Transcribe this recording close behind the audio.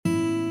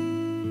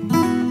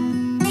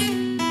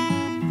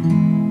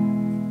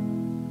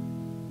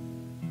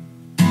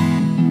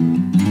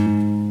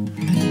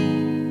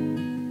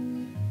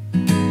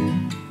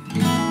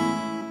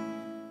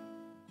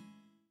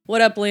What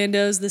up,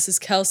 Landos? This is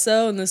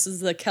Kelso, and this is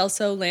the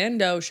Kelso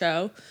Lando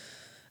Show.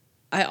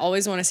 I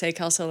always want to say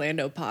Kelso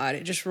Lando Pod.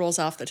 It just rolls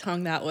off the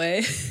tongue that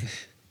way.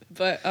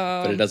 But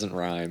it doesn't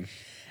rhyme.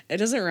 It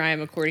doesn't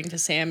rhyme according to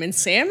Sam. And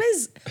Sam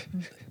is,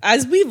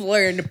 as we've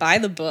learned by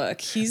the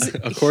book, he's...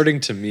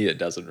 According to me, it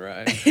doesn't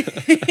rhyme.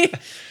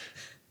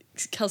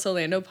 Kelso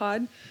Lando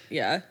Pod?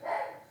 Yeah.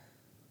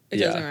 It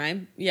doesn't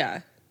rhyme?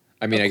 Yeah.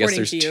 I mean,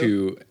 according I guess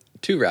there's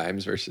two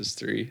rhymes versus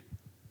three.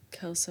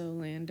 Kelso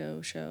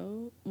Lando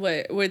Show?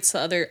 What's the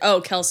other?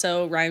 Oh,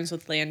 Kelso rhymes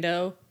with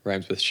Lando.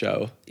 Rhymes with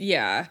show.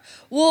 Yeah.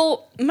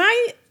 Well,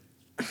 my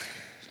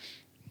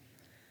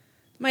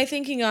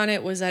thinking on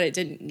it was that it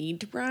didn't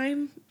need to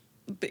rhyme.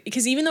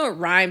 Because even though it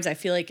rhymes, I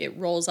feel like it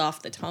rolls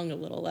off the tongue a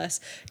little less.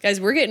 Guys,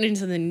 we're getting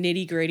into the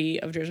nitty-gritty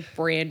of just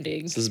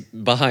branding. This is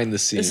behind the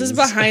scenes. This is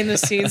behind the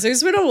scenes.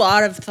 There's been a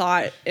lot of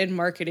thought and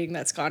marketing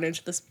that's gone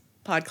into this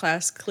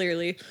podcast,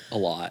 clearly. A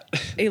lot.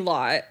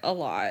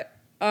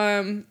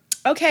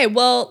 Okay,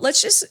 well, let's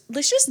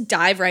just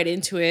dive right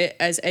into it,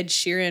 as Ed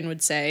Sheeran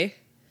would say.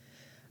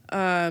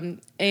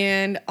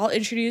 And I'll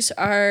introduce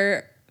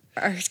our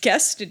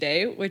guest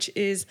today, which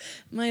is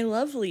my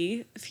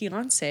lovely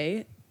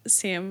fiance,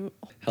 Sam.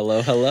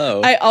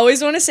 Hello. I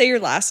always want to say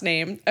your last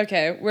name.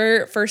 Okay,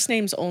 we're first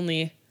names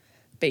only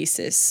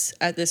basis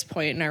at this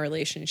point in our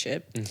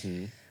relationship.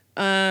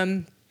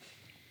 Mm-hmm.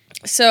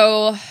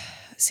 So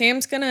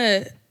Sam's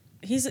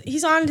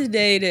he's on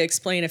today to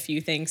explain a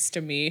few things to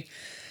me.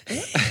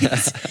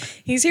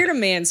 He's here to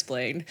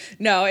mansplain.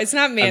 No, it's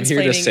not mansplaining. I'm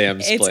here to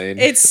Samsplain.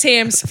 It's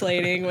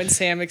Samsplaining when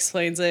Sam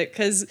explains it,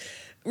 because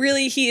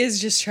really he is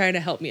just trying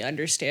to help me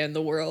understand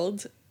the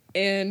world.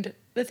 And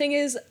the thing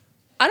is,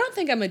 I don't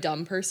think I'm a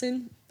dumb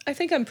person. I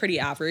think I'm pretty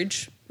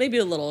average, maybe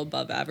a little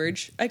above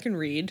average. I can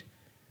read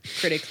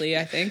critically,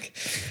 I think.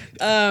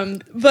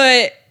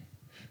 But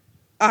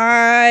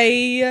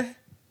I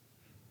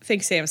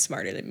think Sam's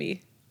smarter than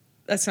me.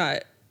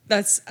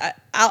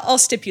 I'll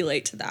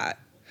stipulate to that.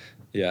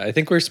 Yeah, I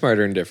think we're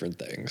smarter in different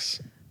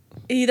things.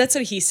 That's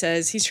what he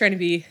says. He's trying to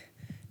be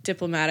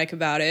diplomatic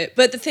about it.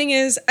 But the thing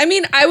is, I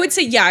mean, I would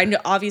say, yeah,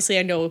 obviously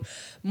I know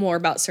more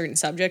about certain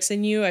subjects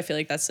than you. I feel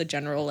like that's the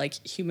general,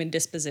 like, human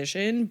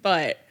disposition.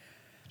 But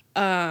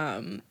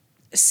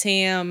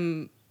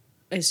Sam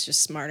is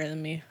just smarter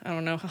than me. I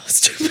don't know how else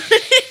to put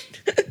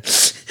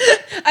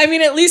it. I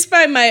mean, at least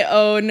by my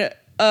own,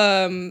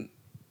 my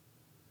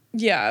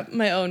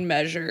own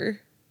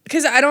measure.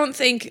 Because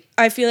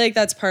I feel like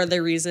that's part of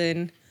the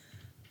reason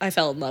I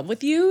fell in love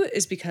with you,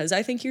 is because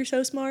I think you're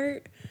so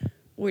smart,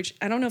 which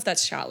I don't know if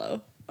that's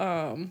shallow.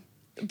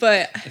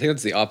 But I think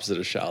that's the opposite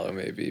of shallow,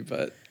 maybe,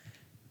 but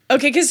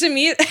okay, because to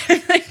me,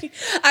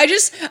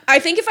 I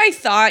think if I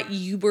thought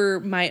you were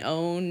my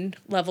own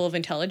level of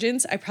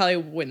intelligence, I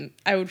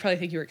would probably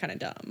think you were kind of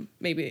dumb,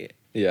 maybe.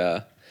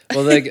 Yeah.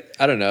 Well, like,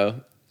 I don't know.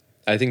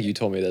 I think you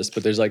told me this,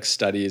 but there's like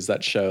studies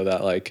that show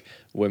that like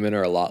women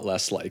are a lot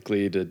less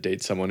likely to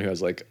date someone who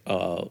has like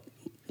a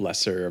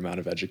lesser amount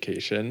of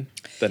education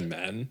than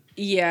men.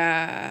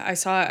 Yeah, I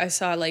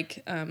saw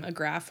like a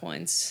graph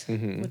once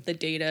with the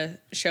data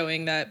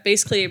showing that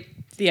basically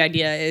the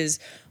idea is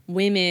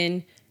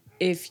women,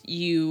 if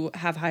you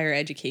have higher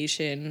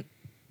education,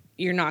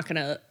 you're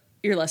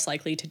less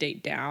likely to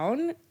date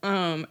down.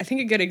 I think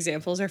a good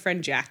example is our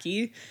friend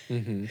Jackie,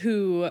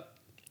 who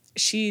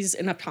she's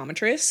an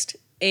optometrist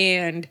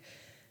and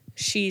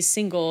she's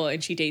single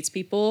and she dates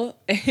people.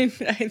 And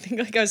I think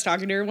like I was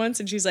talking to her once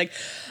and she's like,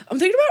 I'm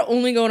thinking about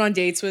only going on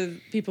dates with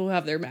people who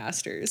have their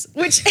masters,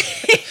 which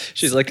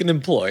she's like an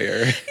employer.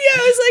 Yeah, I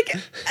was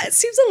like, it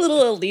seems a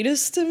little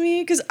elitist to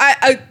me. Cause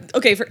I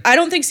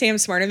don't think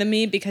Sam's smarter than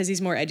me because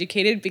he's more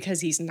educated,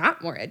 because he's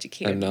not more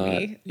educated than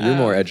me. You're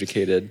more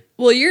educated.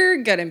 Well,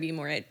 you're gonna be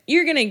more,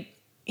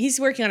 he's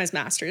working on his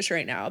master's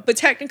right now, but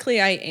technically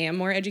I am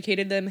more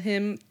educated than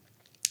him.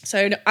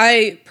 So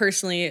I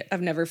personally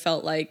have never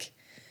felt like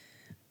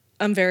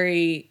I'm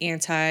very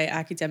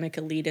anti-academic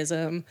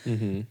elitism.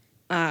 Mm-hmm.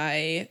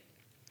 I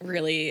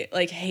really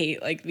like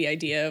hate like the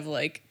idea of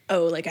like,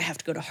 oh, like I have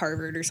to go to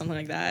Harvard or something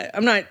like that.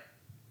 I'm not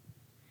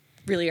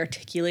really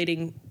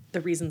articulating the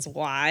reasons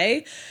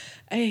why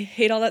I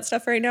hate all that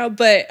stuff right now.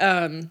 But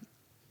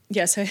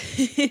yes, I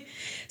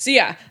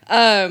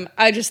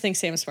just think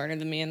Sam's smarter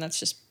than me, and that's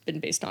just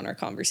been based on our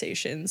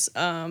conversations.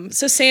 So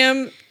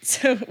Sam,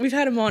 we've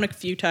had him on a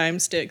few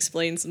times to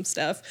explain some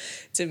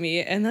stuff to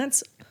me, and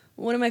that's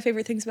one of my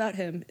favorite things about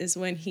him, is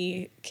when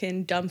he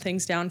can dumb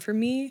things down for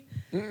me,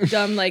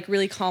 dumb like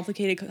really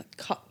complicated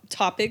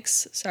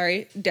topics,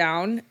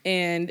 down,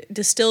 and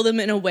distill them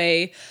in a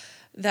way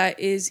that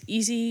is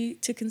easy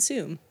to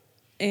consume.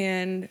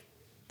 And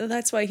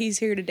that's why he's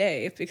here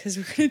today, because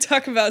we're going to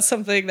talk about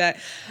something that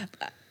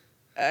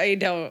I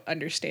don't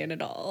understand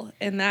at all,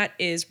 and that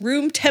is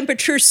room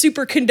temperature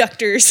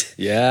superconductors.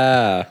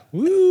 Yeah.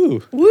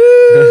 Woo.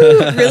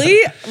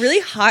 Really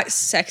hot,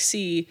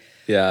 sexy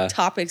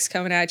topics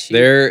coming at you.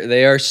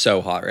 They are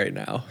so hot right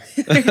now.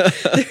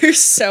 They're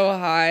so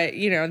hot.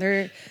 You know,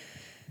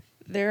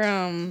 they're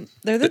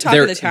the talk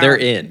of the town. They're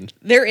in.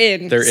 They're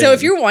in. They're So in.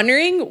 if you're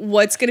wondering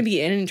what's going to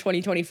be in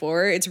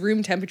 2024, it's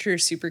room temperature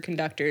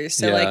superconductors.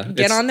 So like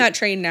get it's on that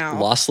train now.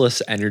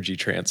 Lossless energy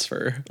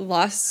transfer.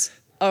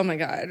 Oh my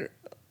god.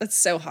 That's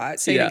so hot.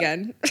 Say it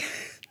again.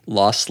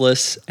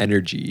 Lossless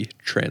energy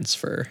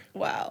transfer.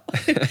 Wow.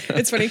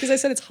 It's funny because I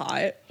said it's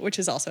hot, which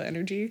is also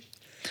energy.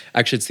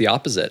 Actually, it's the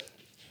opposite.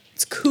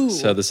 It's cool.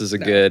 So this is a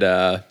good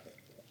I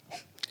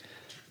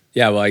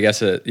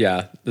guess this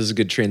is a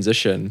good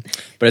transition.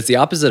 But it's the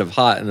opposite of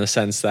hot in the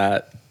sense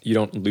that you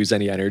don't lose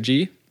any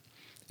energy,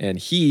 and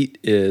heat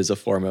is a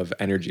form of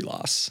energy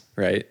loss,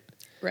 right?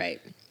 Right.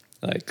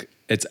 Like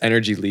it's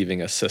energy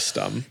leaving a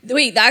system.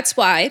 Wait, that's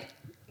why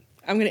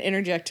I'm going to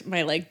interject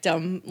my like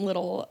dumb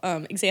little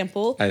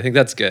example. I think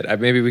that's good.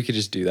 Maybe we could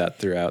just do that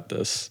throughout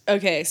this.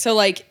 Okay, so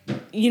like,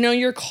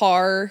 your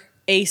car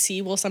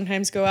AC will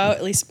sometimes go out.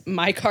 At least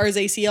my car's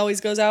AC always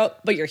goes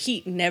out, but your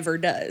heat never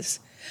does.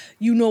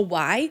 You know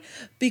why?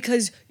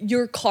 Because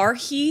your car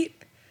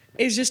heat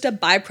is just a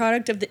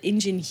byproduct of the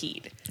engine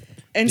heat.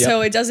 And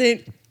so it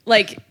doesn't,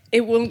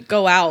 it won't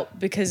go out,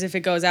 because if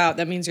it goes out,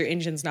 that means your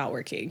engine's not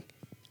working.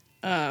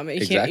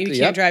 You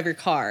can't drive your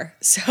car.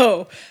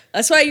 So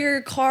that's why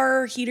your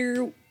car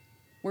heater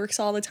works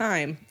all the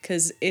time,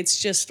 because it's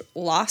just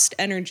lost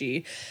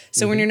energy.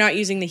 So when you're not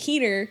using the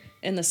heater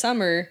in the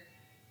summer,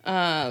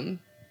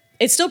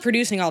 it's still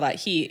producing all that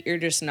heat. You're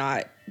just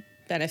not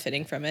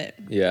benefiting from it.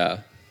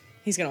 Yeah.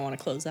 He's going to want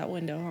to close that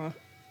window,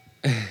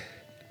 huh?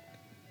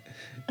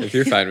 If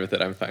you're fine with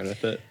it, I'm fine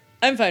with it.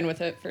 I'm fine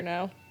with it for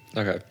now.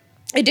 Okay.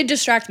 It did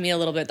distract me a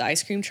little bit, the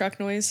ice cream truck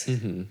noise.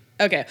 Mm-hmm.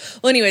 Okay.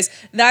 Well, anyways,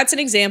 that's an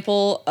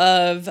example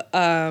of,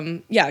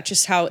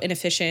 just how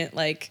inefficient,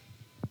 at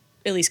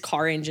least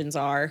car engines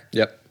are.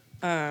 Yep.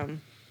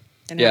 And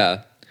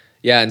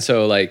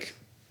so,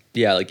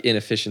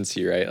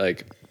 inefficiency, right?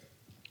 Like,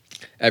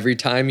 every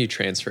time you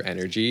transfer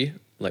energy,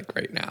 like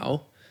right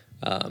now,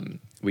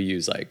 we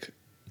use,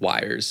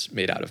 wires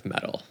made out of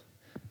metal.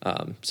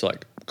 So,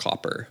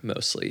 copper,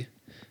 mostly.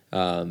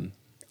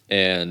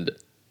 And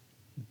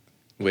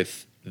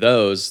with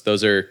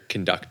those are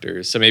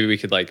conductors. So maybe we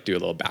could do a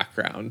little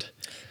background.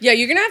 Yeah,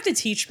 you're gonna have to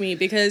teach me,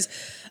 because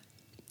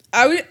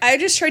I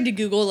just tried to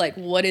Google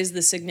what is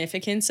the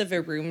significance of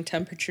a room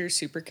temperature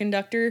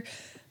superconductor,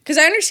 because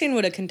I understand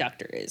what a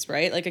conductor is,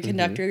 right? Like a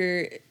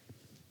conductor,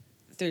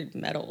 they're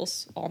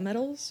metals, all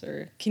metals,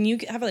 or can you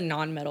have a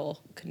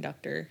non-metal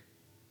conductor?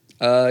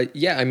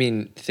 I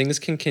mean, things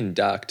can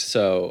conduct.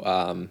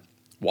 So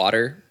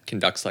water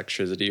conducts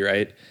electricity,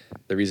 right?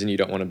 The reason you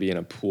don't want to be in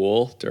a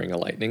pool during a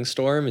lightning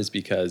storm is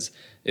because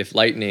if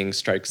lightning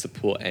strikes the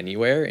pool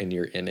anywhere and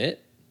you're in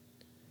it,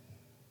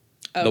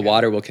 the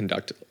water will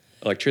conduct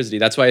electricity.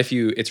 That's why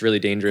it's really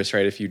dangerous,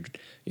 right? If you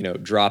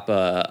drop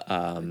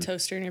a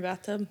toaster in your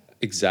bathtub.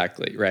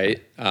 Exactly,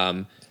 right?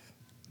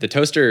 The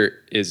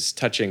toaster is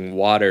touching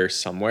water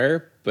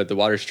somewhere, but the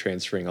water's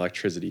transferring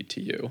electricity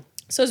to you.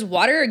 So is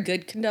water a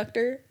good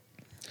conductor?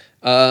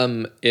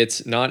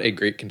 It's not a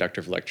great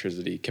conductor of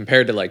electricity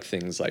compared to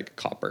things like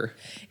copper.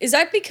 Is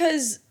that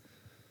because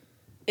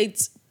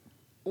it's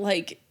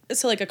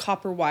a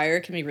copper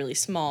wire can be really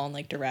small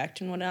and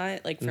direct and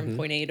whatnot, from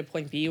point A to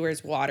point B,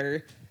 whereas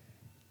water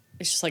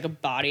is just a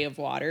body of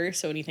water.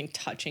 So anything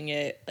touching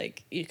it,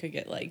 you could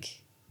get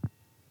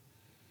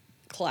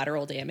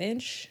collateral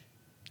damage.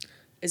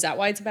 Is that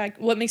why it's bad?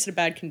 What makes it a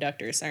bad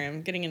conductor? Sorry,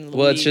 I'm getting into the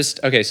weeds. It's just,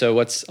 okay, so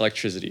what's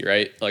electricity,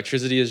 right?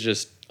 Electricity is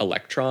just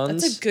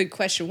electrons. That's a good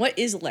question. What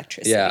is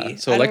electricity? Yeah,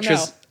 so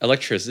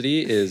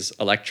electricity is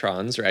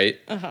electrons, right?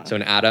 Uh-huh. So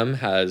an atom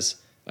has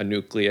a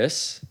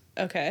nucleus.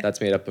 Okay. That's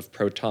made up of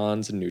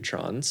protons and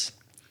neutrons.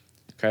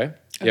 Okay?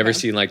 You ever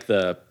seen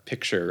the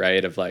picture,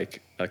 right, of a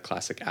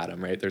classic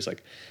atom, right? There's a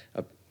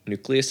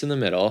nucleus in the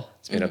middle.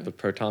 It's made up of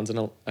protons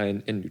and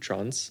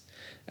neutrons.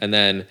 And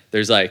then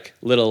there's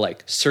little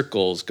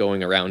circles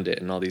going around it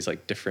in all these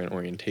different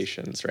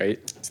orientations, right?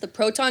 So the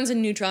protons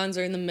and neutrons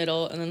are in the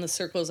middle, and then the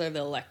circles are the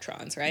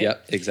electrons, right?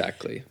 Yep,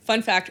 exactly.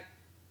 Fun fact,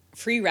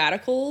 free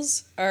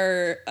radicals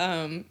are,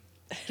 I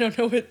don't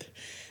know what,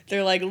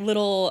 they're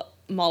little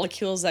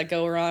molecules that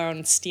go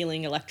around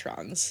stealing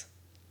electrons.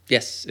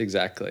 Yes,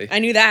 exactly. I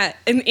knew that.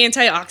 And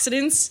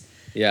antioxidants,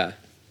 yeah,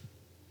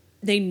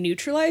 they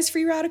neutralize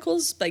free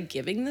radicals by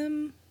giving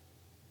them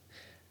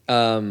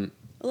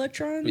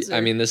electrons?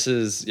 I mean, this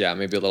is,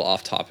 maybe a little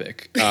off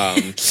topic.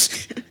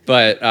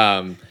 But,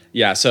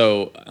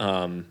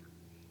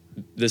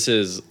 this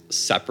is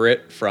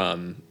separate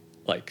from,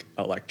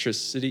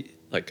 electricity,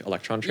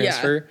 electron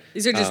transfer. Yeah,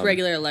 these are just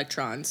regular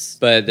electrons.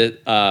 But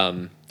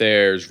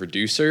there's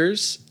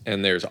reducers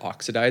and there's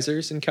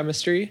oxidizers in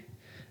chemistry.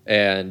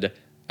 And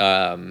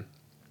a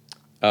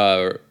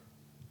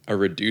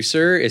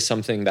reducer is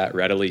something that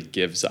readily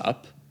gives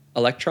up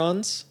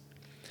electrons.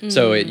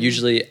 So it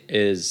usually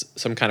is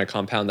some kind of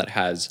compound that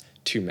has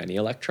too many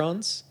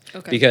electrons.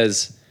 Okay.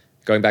 Because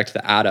going back to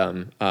the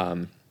atom,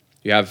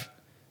 you have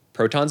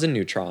protons and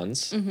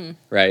neutrons,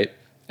 right?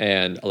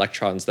 And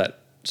electrons that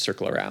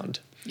circle around.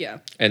 Yeah.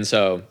 And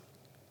so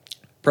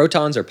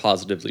protons are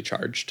positively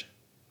charged,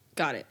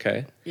 Got it.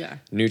 Okay. Yeah.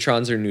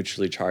 Neutrons are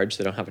neutrally charged.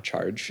 They don't have a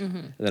charge.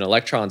 And then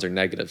electrons are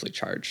negatively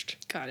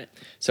charged. Got it.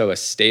 So a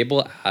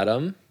stable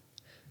atom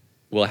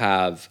will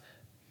have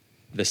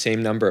the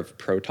same number of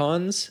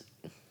protons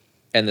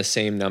and the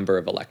same number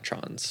of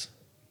electrons.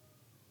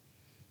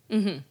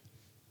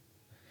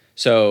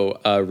 So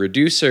a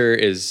reducer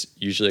is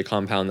usually a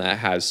compound that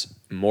has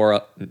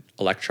more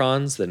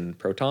electrons than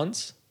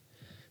protons.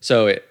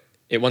 So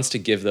it wants to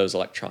give those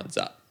electrons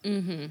up.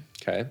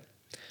 Okay.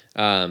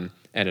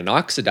 And an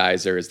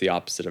oxidizer is the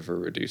opposite of a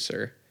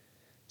reducer.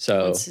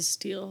 So What's his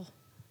steal?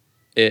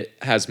 it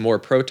has more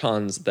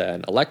protons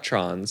than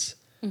electrons.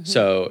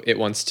 So it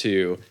wants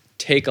to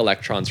take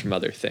electrons from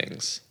other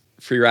things.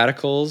 Free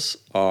radicals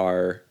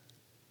are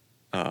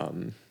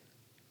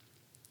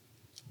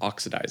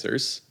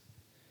oxidizers,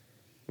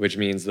 which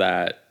means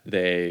that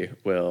they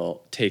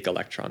will take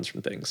electrons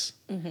from things.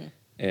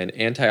 And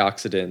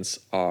antioxidants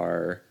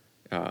are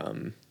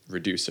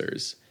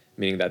reducers,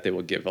 meaning that they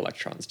will give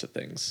electrons to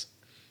things.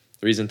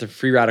 The reason the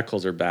free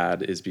radicals are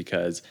bad is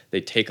because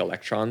they take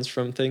electrons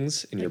from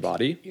things in your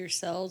body, Your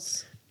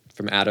cells.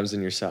 from atoms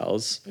in your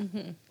cells,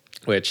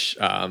 which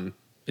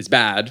is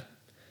bad,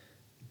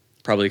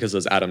 probably because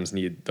those atoms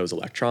need those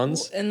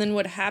electrons. And then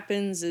what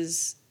happens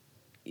is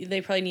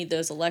they probably need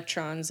those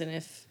electrons, and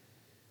if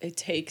it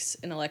takes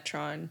an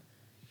electron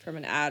from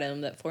an atom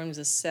that forms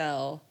a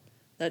cell,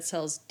 that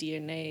cell's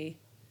DNA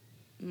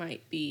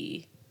might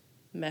be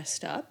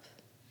messed up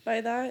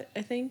by that,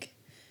 I think.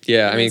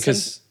 Yeah, And I mean, then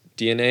because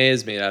DNA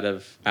is made out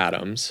of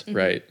atoms,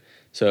 right?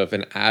 So if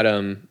an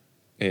atom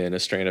in a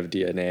strand of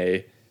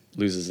DNA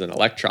loses an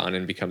electron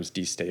and becomes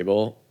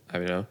destable, I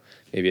don't know,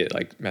 maybe it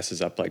like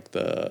messes up like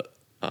the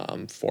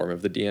form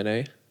of the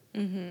DNA.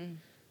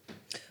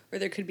 Or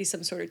there could be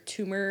some sort of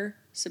tumor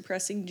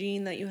suppressing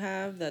gene that you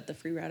have that the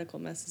free radical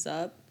messes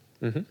up.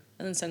 And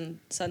then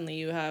suddenly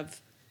you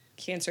have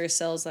cancerous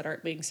cells that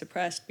aren't being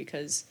suppressed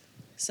because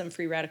some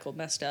free radical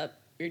messed up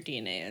your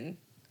DNA in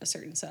a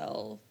certain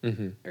cell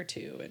or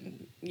two.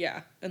 And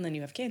yeah, and then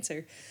you have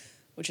cancer,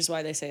 which is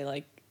why they say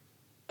like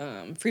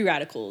free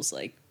radicals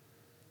like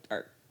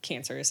are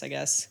cancerous, I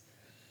guess.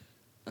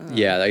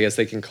 Yeah, I guess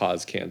they can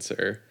cause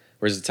cancer.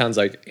 Whereas it sounds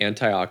like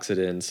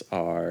antioxidants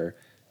are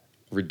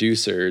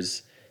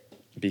reducers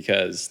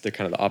because they're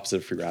kind of the opposite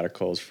of free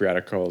radicals. Free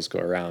radicals go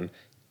around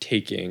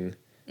taking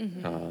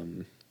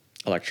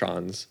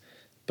electrons,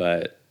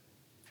 but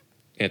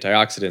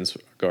antioxidants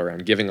go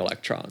around giving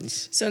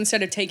electrons. So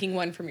instead of taking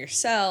one from your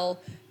cell,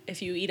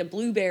 if you eat a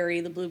blueberry,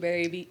 the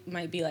blueberry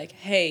might be like,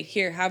 hey,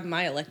 here, have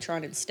my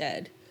electron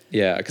instead.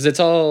 Yeah, because this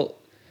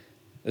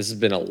has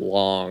been a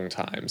long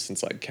time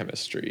since like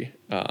chemistry,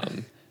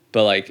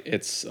 but like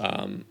it's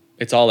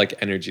all like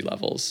energy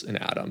levels in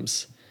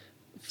atoms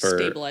for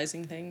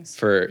Stabilizing things.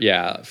 for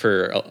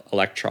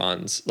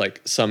electrons.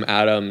 Like some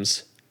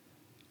atoms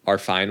are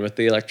fine with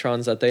the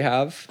electrons that they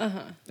have,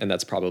 and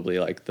that's probably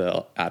like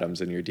the atoms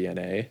in your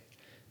DNA,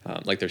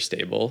 like they're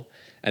stable.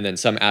 And then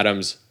some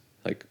atoms,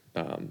 like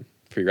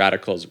free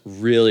radicals,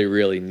 really,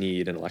 really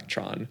need an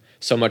electron,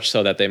 so much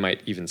so that they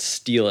might even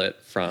steal it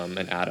from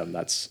an atom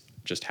that's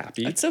just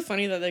happy. It's so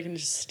funny that they can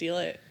just steal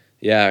it.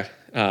 Yeah,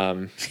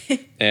 and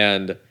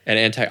an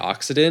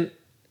antioxidant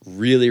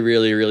really,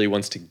 really, really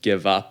wants to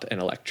give up an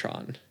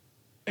electron.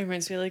 It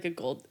reminds me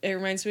it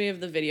reminds me of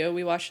the video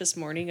we watched this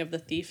morning of the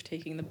thief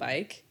taking the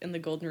bike and the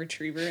golden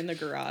retriever in the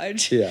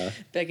garage. Yeah.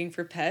 Begging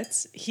for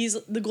pets.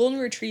 The golden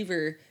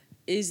retriever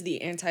is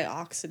the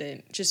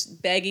antioxidant,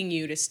 just begging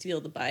you to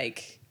steal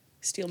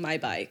my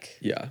bike.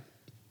 Yeah.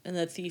 And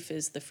the thief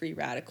is the free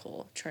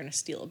radical trying to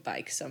steal a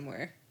bike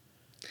somewhere.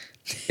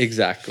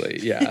 Exactly.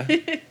 Yeah.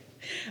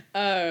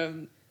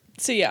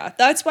 So yeah,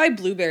 that's why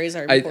blueberries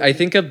are important. I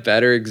think a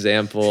better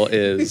example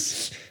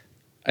is,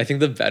 I think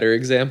the better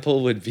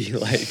example would be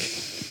like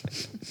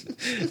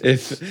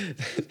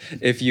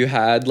if you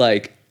had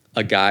like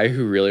a guy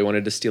who really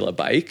wanted to steal a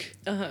bike,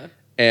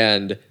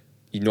 and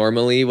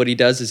normally what he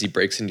does is he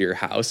breaks into your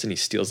house and he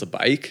steals a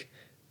bike,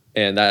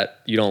 and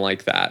that you don't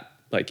like that.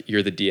 Like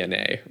you're the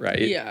DNA,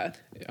 right? Yeah.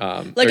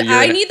 Like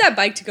I need that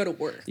bike to go to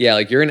work. Yeah,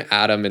 like you're an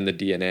atom in the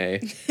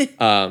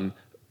DNA,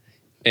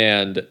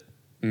 and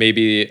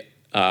maybe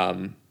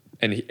and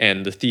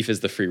the thief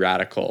is the free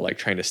radical, like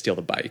trying to steal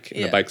the bike,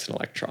 and the bike's an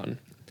electron,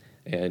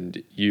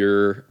 and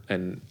you're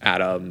an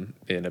atom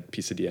in a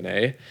piece of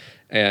DNA,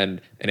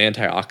 and an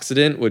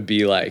antioxidant would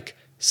be like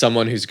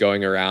someone who's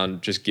going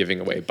around just giving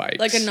away bikes,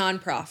 like a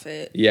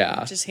nonprofit.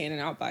 Yeah, just handing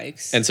out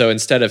bikes. And so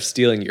instead of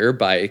stealing your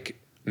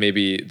bike,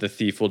 maybe the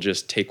thief will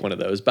just take one of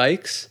those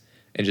bikes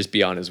and just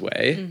be on his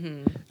way.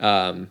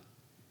 And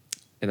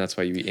that's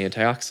why you eat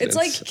antioxidants. It's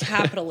like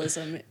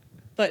capitalism,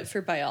 but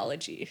for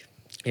biology.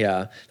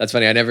 Yeah, that's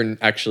funny. I never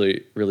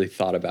actually really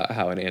thought about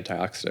how an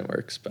antioxidant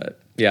works,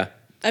 but yeah.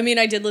 I mean,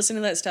 I did listen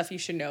to that Stuff You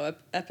Should Know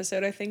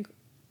episode, I think.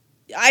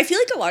 I feel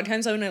like a lot of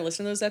times when I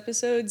listen to those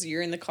episodes,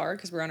 you're in the car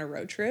because we're on a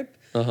road trip.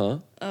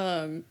 So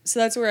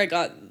that's where I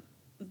got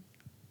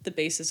the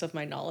basis of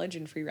my knowledge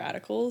in free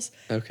radicals.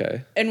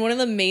 Okay. And one of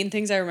the main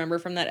things I remember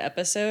from that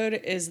episode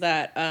is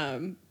that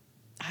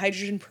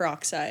hydrogen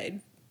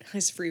peroxide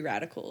is free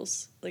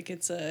radicals. Like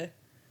it's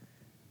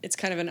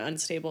kind of an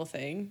unstable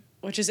thing,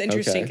 which is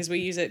interesting because we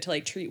use it to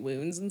like treat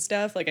wounds and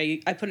stuff. Like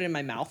I put it in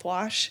my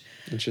mouthwash.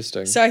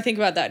 Interesting. So I think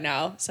about that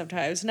now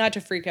sometimes, not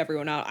to freak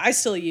everyone out. I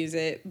still use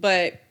it,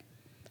 but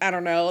I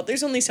don't know.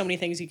 There's only so many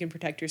things you can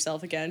protect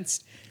yourself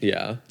against.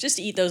 Yeah. Just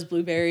eat those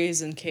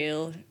blueberries and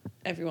kale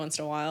every once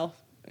in a while.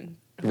 And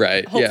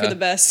right. Hope for the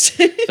best.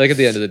 Like at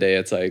the end of the day,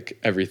 it's like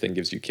everything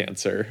gives you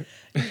cancer.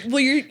 Well,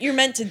 you're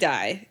meant to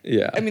die.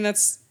 Yeah. I mean,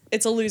 it's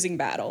a losing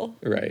battle.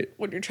 Right.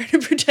 When you're trying to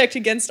protect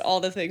against all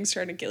the things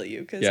trying to kill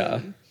you. Cause,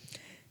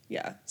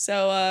 yeah.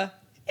 So,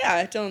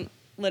 don't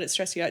let it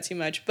stress you out too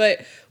much.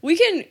 But we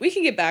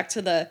can get back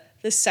to the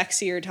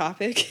sexier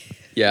topic.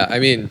 Yeah. I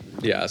mean,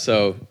 yeah.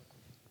 So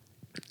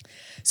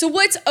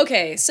what's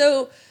okay?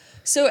 So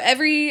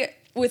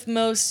with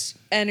most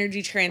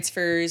energy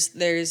transfers,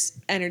 there's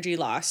energy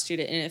loss due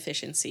to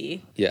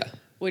inefficiency. Yeah.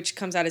 Which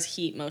comes out as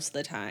heat most of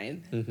the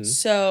time. Mm-hmm.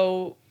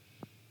 So,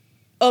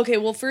 okay,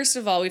 well, first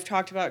of all, we've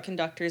talked about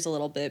conductors a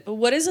little bit, but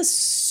what is a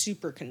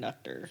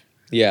superconductor?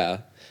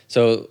 Yeah.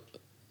 So,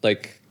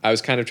 like, I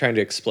was kind of trying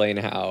to explain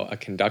how a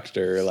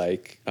conductor,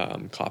 like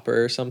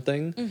copper or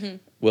something,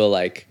 will,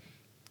 like,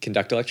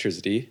 conduct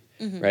electricity,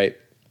 right?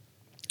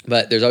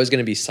 But there's always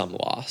going to be some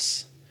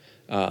loss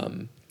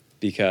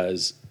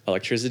because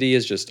electricity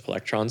is just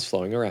electrons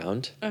flowing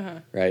around,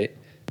 right?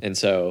 And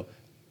so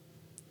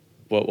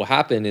what will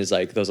happen is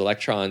like those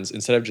electrons,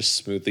 instead of just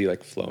smoothly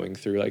like flowing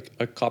through like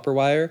a copper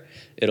wire,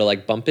 it'll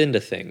like bump into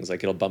things.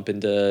 Like it'll bump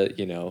into,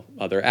 you know,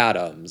 other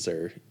atoms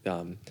or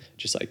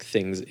just like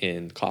things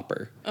in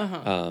copper.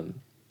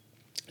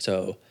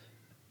 So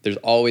there's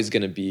always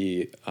going to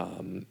be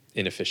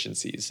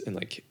inefficiencies and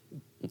like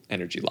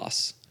energy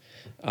loss.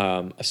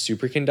 A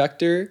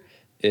superconductor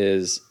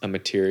is a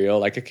material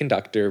like a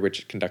conductor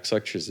which conducts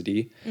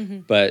electricity,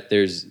 but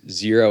there's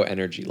zero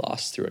energy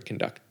loss through through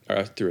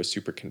a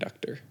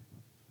superconductor.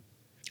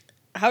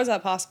 How is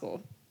that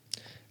possible?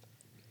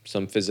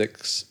 Some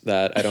physics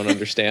that I don't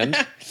understand.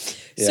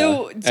 Yeah.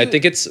 So I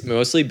think it's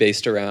mostly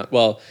based around,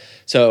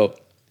 so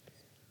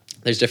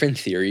there's different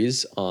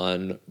theories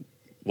on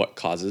what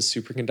causes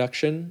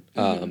superconduction.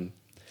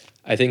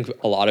 I think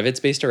a lot of it's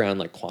based around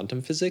like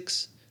quantum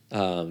physics.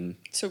 So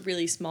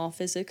really small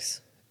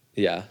physics.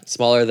 Yeah,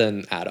 smaller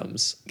than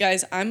atoms.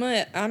 Guys, I'm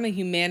a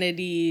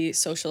humanity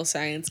social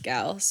science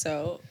gal,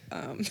 so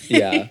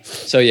Yeah.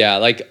 So yeah,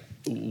 like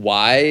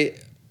why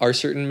are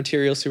certain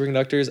materials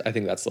superconductors? I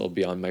think that's a little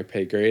beyond my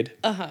pay grade.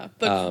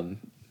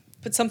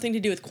 But something to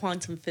do with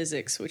quantum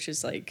physics, which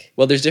is like...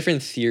 Well, there's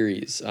different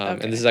theories,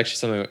 and this is actually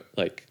something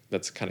like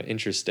that's kind of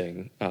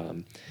interesting,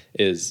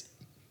 is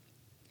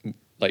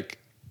like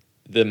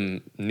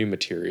the new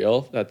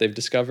material that they've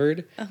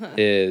discovered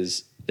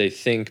is they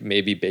think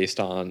maybe based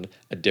on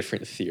a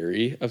different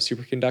theory of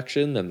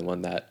superconduction than the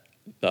one that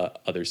the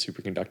other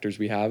superconductors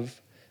we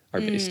have are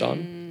based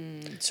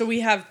on. So we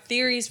have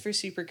theories for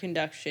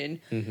superconduction,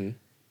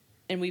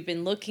 and we've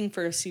been looking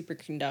for a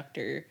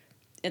superconductor,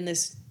 and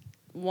this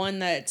one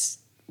that's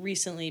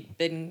recently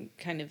been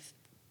kind of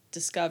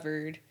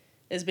discovered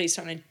is based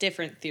on a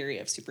different theory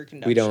of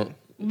superconduction. We don't...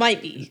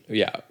 Might be.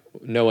 Yeah,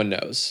 no one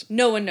knows.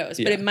 No one knows,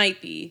 but it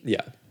might be.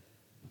 Yeah.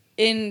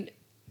 And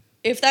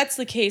if that's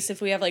the case,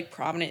 if we have like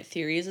prominent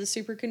theories of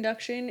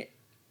superconduction,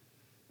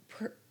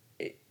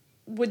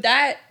 would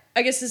that,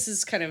 I guess this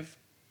is kind of,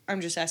 I'm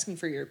just asking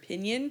for your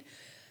opinion,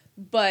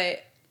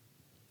 but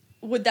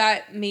would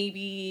that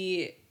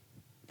maybe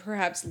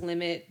perhaps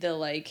limit the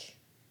like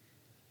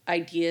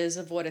ideas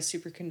of what a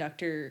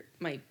superconductor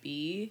might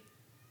be?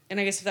 And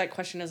I guess if that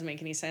question doesn't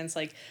make any sense,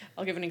 like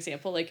I'll give an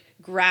example, like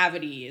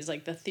gravity is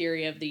like the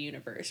theory of the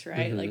universe,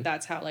 right? Like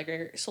that's how like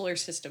our solar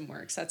system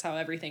works. That's how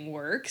everything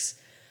works.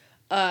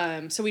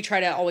 So we try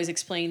to always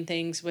explain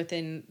things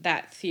within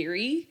that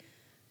theory.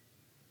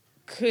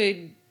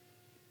 Could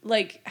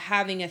like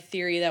having a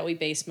theory that we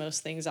base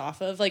most things off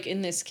of, like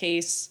in this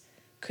case,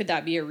 could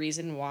that be a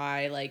reason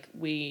why like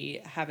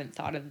we haven't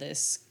thought of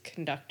this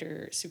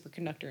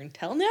superconductor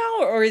until now?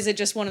 Or is it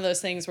just one of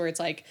those things where it's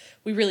like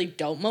we really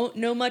don't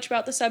know much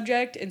about the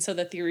subject, and so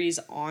the theories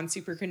on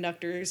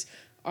superconductors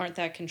aren't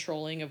that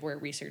controlling of where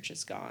research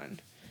has gone?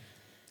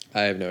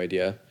 I have no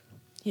idea.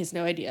 He has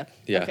no idea.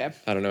 Yeah. Okay.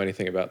 I don't know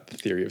anything about the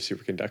theory of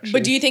superconduction.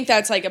 But do you think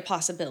that's like a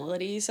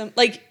possibility?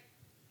 Like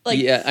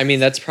yeah, I mean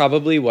that's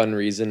probably one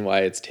reason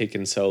why it's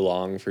taken so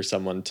long for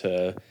someone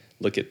to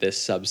look at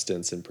this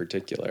substance in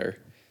particular,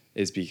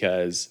 is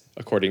because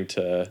according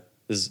to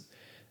this,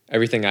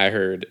 everything I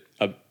heard,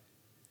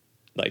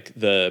 like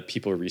the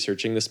people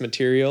researching this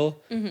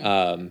material,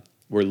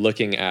 were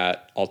looking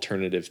at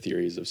alternative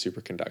theories of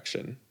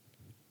superconduction.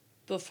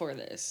 Before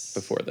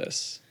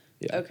this.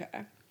 Yeah. Okay.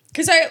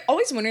 Because I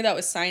always wonder that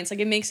with science. Like,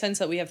 it makes sense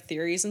that we have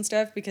theories and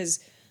stuff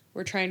because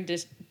we're trying to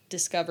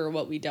discover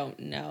what we don't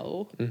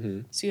know.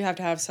 So you have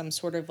to have some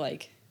sort of,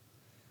 like...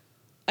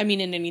 I mean,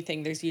 in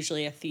anything, there's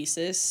usually a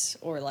thesis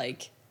or,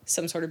 like,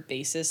 some sort of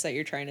basis that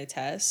you're trying to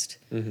test,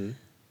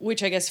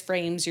 which I guess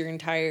frames your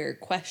entire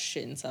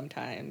question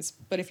sometimes.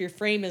 But if your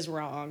frame is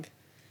wrong,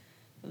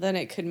 then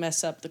it could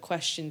mess up the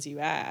questions you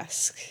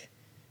ask.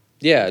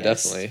 Yeah, I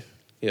guess. definitely.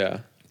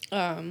 Yeah.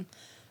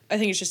 I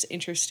think it's just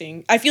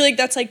interesting. I feel like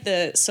that's like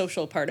the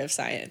social part of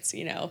science,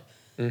 you know?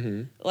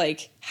 Mm-hmm.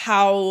 Like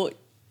how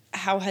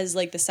has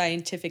like the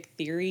scientific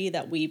theory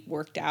that we've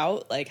worked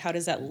out, like how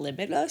does that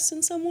limit us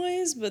in some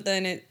ways? But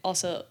then it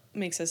also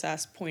makes us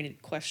ask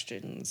pointed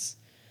questions,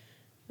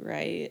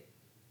 right?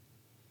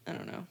 I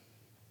don't know.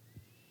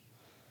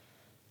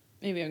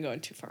 Maybe I'm going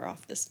too far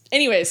off this.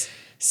 Anyways,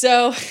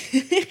 so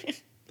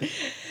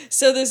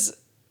so this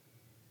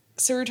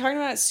so we're talking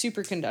about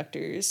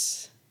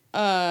superconductors.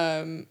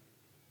 And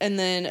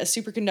then a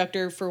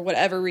superconductor, for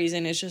whatever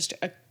reason, is just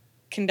a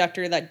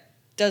conductor that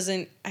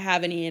doesn't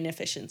have any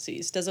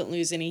inefficiencies, doesn't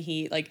lose any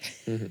heat. Like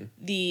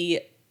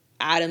the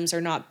atoms are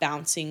not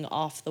bouncing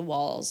off the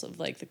walls of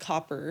like the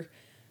copper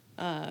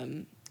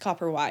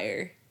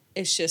wire.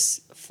 It's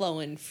just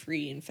flowing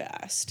free and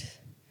fast.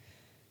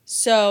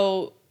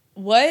 So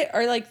what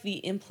are like the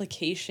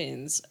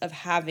implications of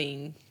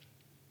having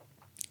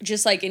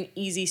just like an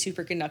easy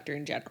superconductor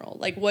in general?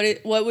 Like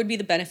what would be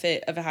the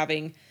benefit of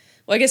having,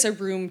 well, I guess a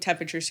room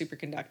temperature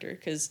superconductor?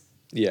 Because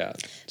Yeah.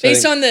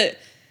 based on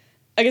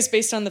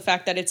the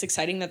fact that it's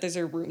exciting that there's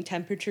a room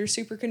temperature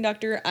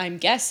superconductor, I'm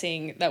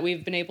guessing that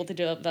we've been able to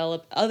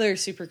develop other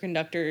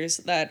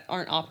superconductors that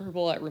aren't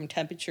operable at room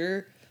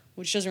temperature,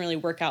 which doesn't really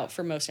work out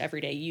for most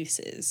everyday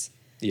uses.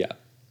 Yeah.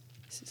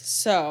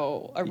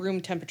 So, a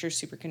room temperature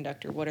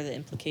superconductor, what are the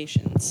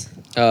implications?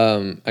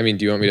 I mean,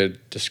 do you want me to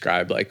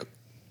describe like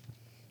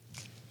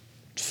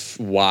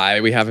why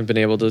we haven't been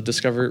able to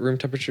discover room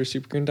temperature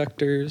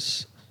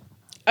superconductors?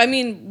 I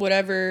mean,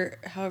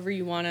 however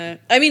you want to.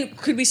 I mean,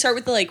 could we start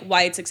with the like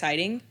why it's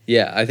exciting?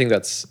 Yeah, I think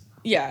that's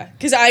Yeah,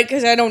 because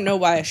I don't know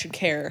why I should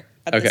care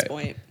at this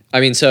point. I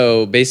mean,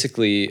 so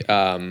basically,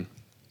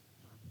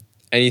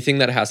 anything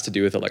that has to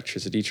do with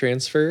electricity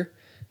transfer,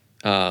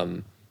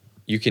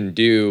 you can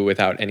do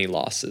without any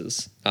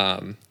losses.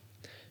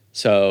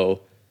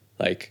 So,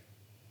 like,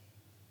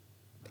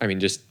 I mean,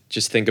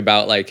 just think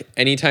about like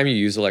anytime you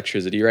use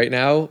electricity right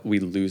now, we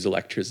lose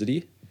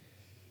electricity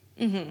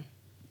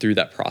through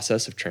that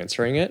process of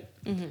transferring it.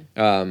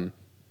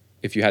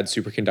 If you had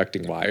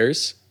superconducting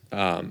wires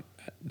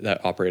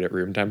that operate at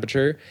room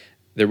temperature,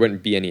 there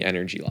wouldn't be any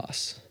energy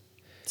loss.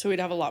 So we'd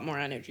have a lot more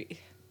energy.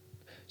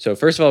 So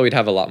first of all, we'd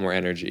have a lot more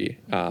energy,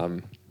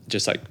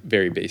 just like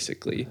very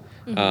basically.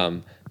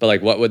 But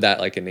like, what would that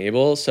like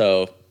enable?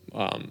 So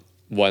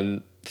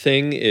one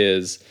thing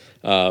is,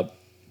 for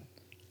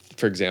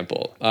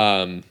example,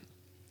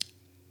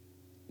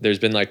 there's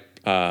been like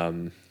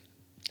a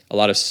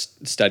lot of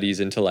studies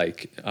into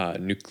like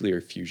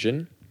nuclear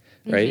fusion,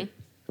 right?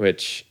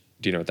 Which,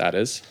 do you know what that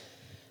is?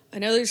 I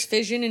know there's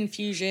fission and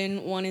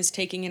fusion. One is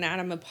taking an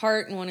atom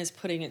apart and one is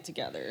putting it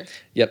together.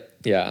 Yep.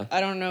 Yeah.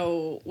 I don't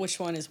know which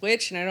one is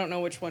which, and I don't know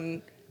which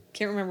one.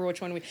 Can't remember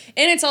which one we.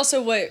 And it's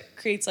also what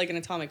creates like an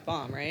atomic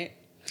bomb, right?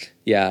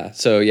 Yeah.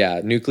 So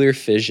yeah, nuclear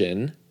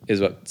fission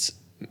is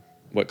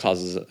what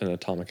causes an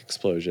atomic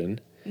explosion.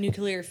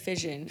 Nuclear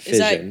fission. Is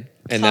Fission.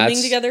 that And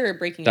coming together or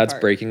breaking apart?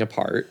 That's breaking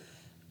apart.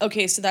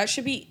 Okay, so that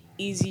should be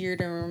easier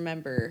to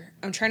remember.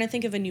 I'm trying to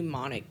think of a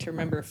mnemonic to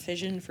remember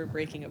fission for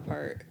breaking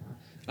apart.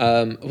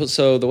 Well,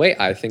 so the way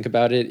I think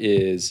about it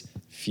is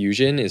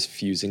fusion is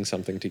fusing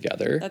something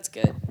together. That's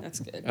good. That's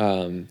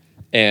good.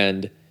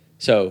 And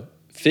so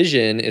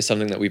fission is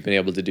something that we've been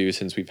able to do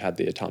since we've had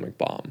the atomic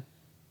bomb,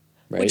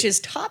 right? Which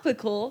is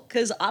topical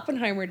because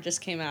Oppenheimer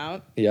just came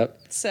out. Yep.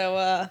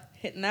 So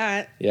hitting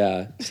that.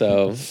 Yeah.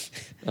 So.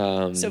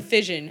 So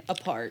fission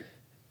apart.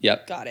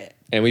 Yep. Got it.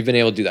 And we've been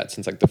able to do that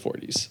since like the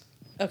 40s.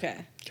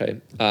 Okay.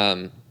 Okay.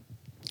 And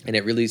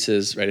it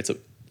releases, right? It's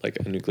like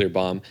a nuclear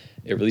bomb.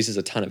 It releases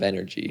a ton of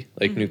energy.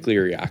 Like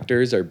nuclear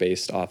reactors are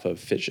based off of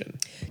fission.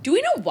 Do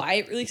we know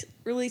why it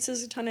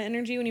releases a ton of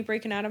energy when you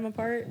break an atom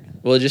apart?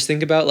 Well, just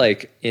think about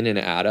like in an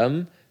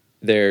atom,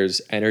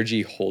 there's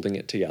energy holding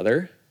it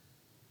together.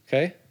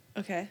 Okay.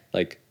 Okay.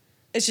 Like.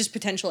 It's just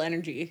potential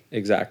energy.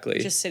 Exactly.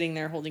 Just sitting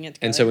there holding it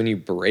together. And so when you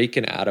break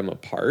an atom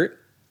apart,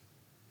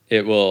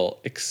 it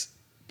will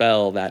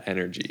expel that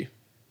energy.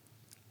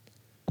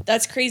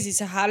 That's crazy.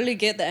 So how did it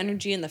get the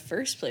energy in the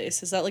first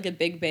place? Is that like a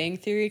Big Bang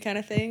Theory kind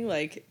of thing?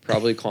 Like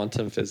probably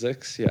quantum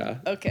physics, yeah.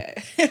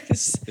 Okay.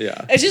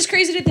 Yeah. It's just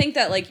crazy to think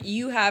that like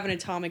you have an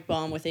atomic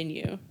bomb within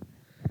you.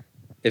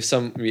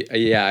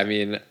 I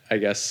mean, I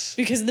guess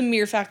because of the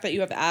mere fact that you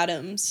have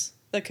atoms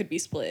that could be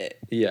split.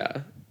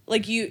 Yeah.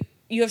 Like you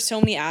have so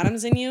many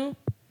atoms in you.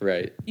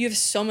 Right. You have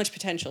so much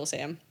potential,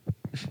 Sam.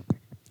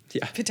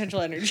 Yeah.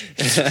 Potential energy.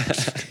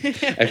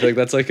 I feel like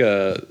that's like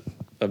a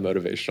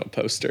motivational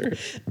poster.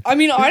 I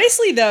mean,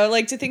 honestly, though,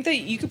 like to think that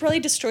you could probably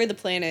destroy the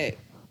planet,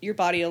 your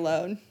body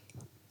alone,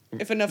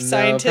 if enough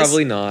scientists. No,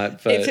 probably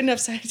not. But if enough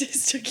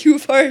scientists took you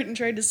apart and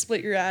tried to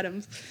split your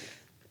atoms.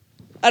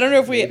 I don't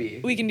know if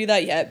we can do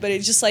that yet, but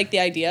it's just like the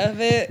idea of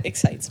it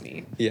excites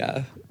me.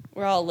 Yeah.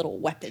 We're all little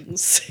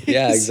weapons.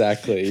 Yeah,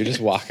 exactly. You're just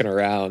walking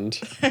around.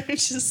 I'm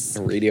just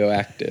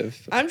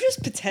radioactive. I'm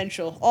just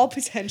potential. All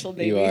potential,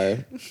 baby. You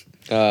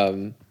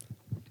are.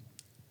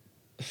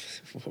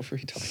 What were we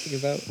talking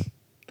about?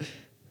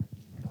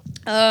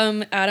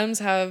 Atoms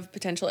have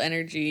potential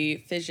energy,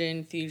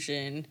 fission,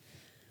 fusion.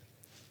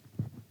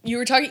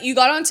 You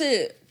got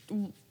onto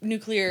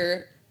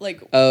nuclear,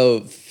 like,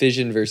 Oh,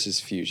 fission versus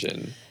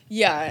fusion.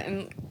 yeah,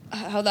 and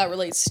how that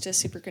relates to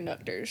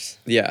superconductors.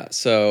 Yeah,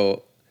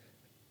 so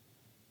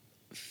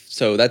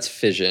that's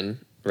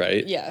fission,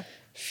 right? Yeah.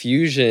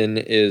 Fusion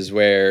is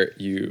where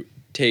you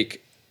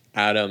take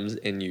atoms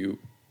and you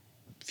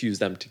fuse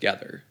them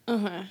together.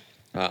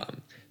 Uh-huh.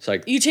 So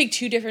like You take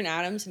two different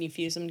atoms and you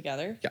fuse them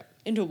together? Yeah.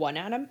 Into one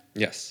atom?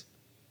 Yes.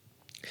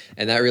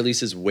 And that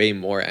releases way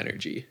more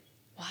energy.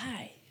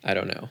 Why? I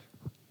don't know.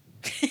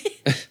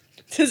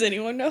 Does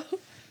anyone know?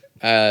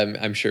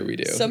 I'm sure we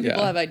do. Some people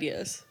yeah. have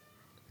ideas.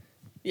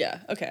 Yeah,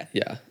 okay.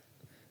 Yeah.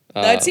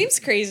 That seems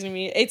crazy to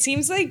me. It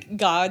seems like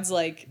God's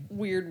like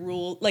weird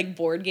rule, like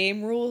board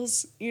game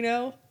rules, you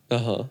know?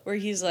 Uh-huh. Where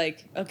he's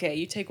like, okay,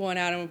 you take one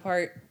atom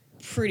apart,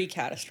 pretty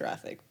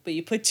catastrophic. But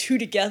you put two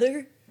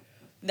together,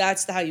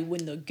 that's how you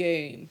win the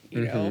game,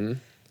 you know?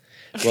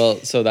 Well,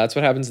 so that's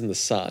what happens in the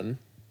sun.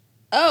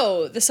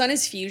 Oh, the sun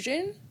is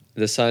fusion?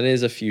 The sun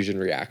is a fusion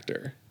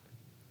reactor.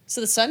 So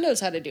the sun knows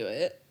how to do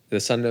it. The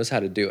sun knows how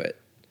to do it.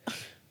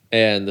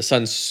 And the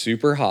sun's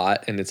super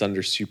hot and it's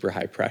under super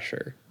high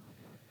pressure.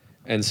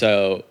 And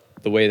so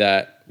the way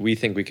that we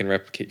think we can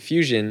replicate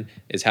fusion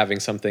is having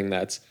something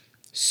that's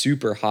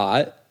super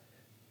hot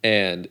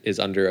and is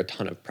under a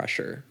ton of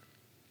pressure.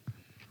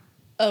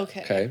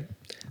 Okay. Okay?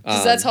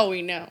 Because that's all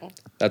we know.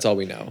 That's all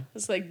we know.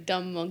 It's like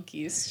dumb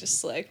monkeys,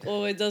 just like,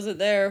 oh, it does it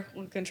there.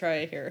 We can try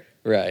it here.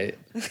 Right.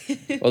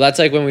 Well, that's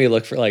like when we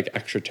look for like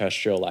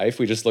extraterrestrial life,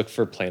 we just look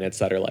for planets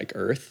that are like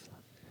Earth.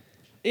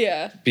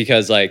 Yeah.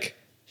 Because like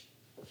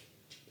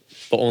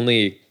the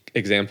only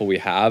example we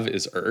have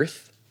is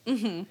Earth.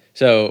 Mm-hmm.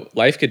 So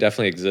life could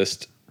definitely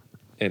exist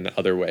in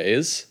other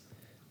ways,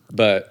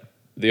 but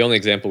the only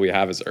example we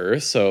have is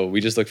Earth. So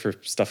we just look for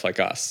stuff like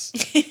us,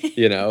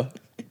 you know?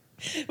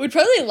 We'd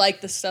probably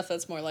like the stuff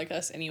that's more like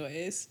us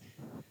anyways.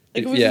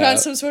 Like if we Yeah. found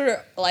some sort of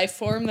life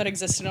form that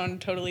existed on a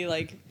totally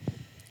like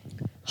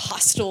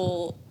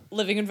hostile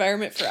living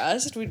environment for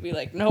us, we'd be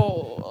like,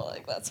 no,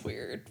 like that's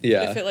weird.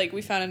 Yeah. But if it like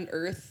we found an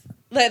Earth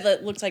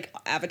that looked like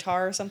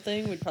Avatar or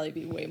something, we'd probably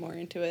be way more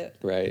into it.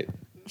 Right.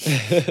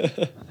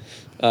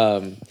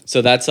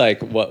 So that's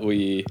like what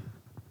we,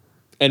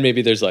 and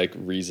maybe there's like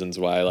reasons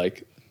why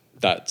like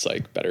that's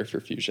like better for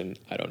fusion.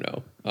 I don't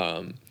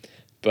know.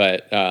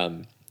 But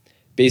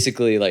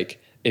basically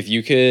like if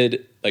you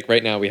could, like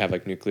right now we have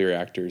like nuclear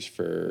reactors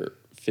for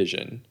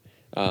fission.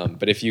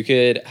 But if you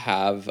could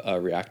have a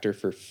reactor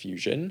for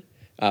fusion,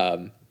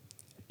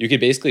 you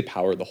could basically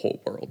power the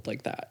whole world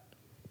like that.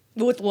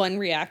 With one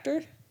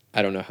reactor?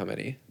 I don't know how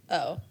many.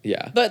 Oh.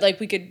 Yeah. But like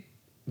we could.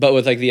 But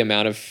with like the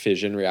amount of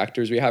fission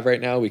reactors we have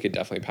right now, we could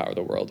definitely power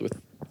the world with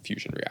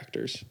fusion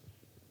reactors.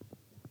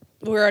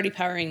 We're already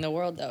powering the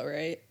world though,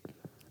 right?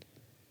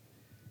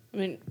 I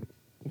mean.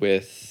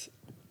 With.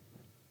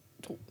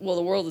 Well,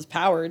 the world is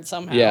powered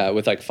somehow. Yeah,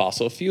 with like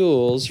fossil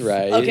fuels,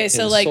 right? Okay,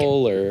 so and like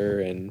solar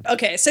and.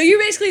 Okay, so you're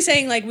basically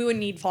saying like we wouldn't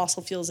need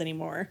fossil fuels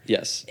anymore.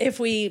 Yes. If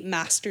we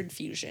mastered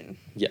fusion.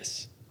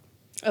 Yes.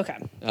 Okay.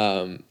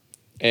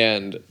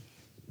 And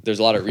there's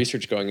a lot of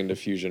research going into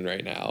fusion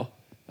right now.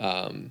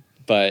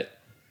 But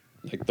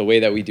like the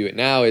way that we do it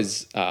now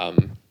is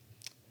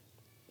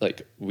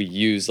like we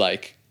use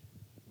like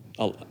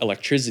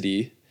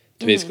electricity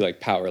to basically like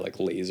power like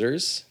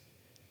lasers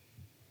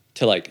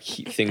to like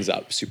heat things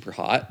up super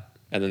hot.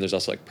 And then there's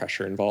also like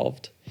pressure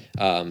involved.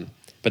 But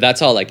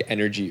that's all like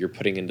energy you're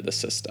putting into the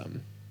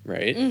system,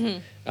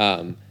 right?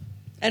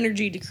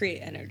 Energy to create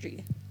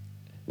energy.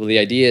 Well, the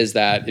idea is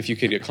that if you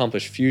could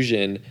accomplish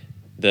fusion,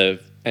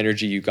 the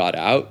energy you got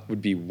out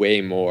would be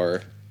way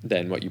more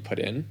than what you put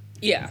in.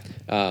 Yeah.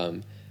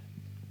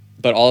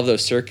 But all of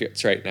those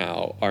circuits right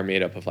now are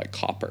made up of like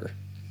copper.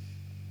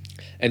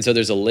 And so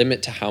there's a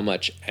limit to how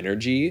much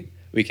energy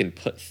we can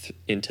put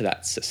into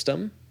that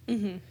system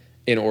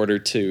in order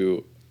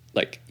to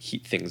like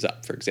heat things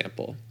up, for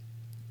example.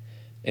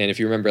 And if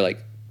you remember, like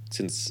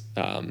since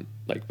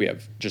like we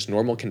have just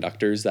normal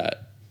conductors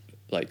that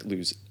like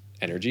lose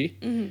energy,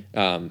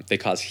 they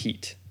cause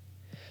heat.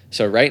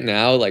 So right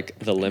now, like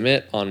the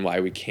limit on why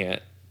we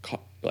can't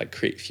like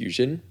create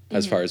fusion,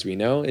 as far as we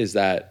know, is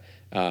that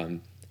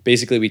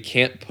basically we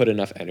can't put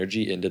enough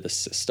energy into the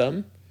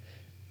system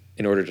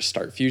in order to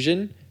start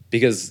fusion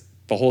because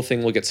the whole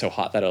thing will get so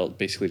hot that it'll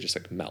basically just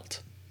like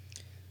melt.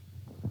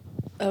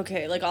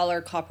 Okay, like all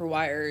our copper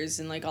wires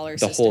and like all our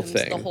The systems,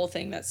 whole the whole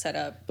thing that's set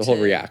up, The whole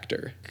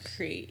reactor.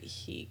 create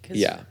heat. 'Cause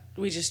Yeah.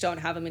 we just don't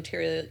have a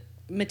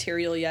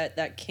material yet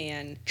that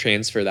can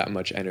Transfer that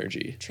much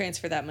energy.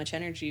 transfer that much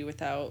energy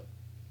without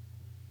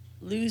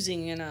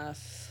losing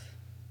enough.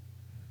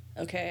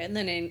 Okay, and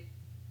then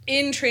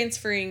in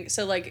transferring,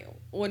 so like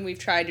when we've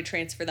tried to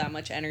transfer that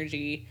much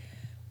energy,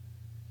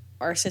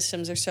 our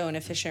systems are so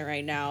inefficient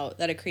right now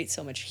that it creates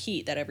so much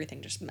heat that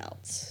everything just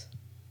melts.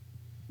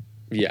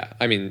 Yeah,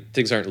 I mean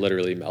things aren't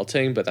literally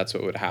melting, but that's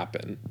what would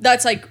happen.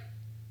 That's like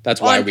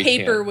That's why on we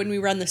paper can't. when we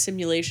run the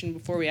simulation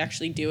before we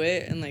actually do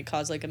it and like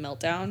cause like a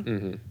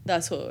meltdown.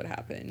 That's what would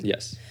happen.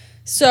 Yes.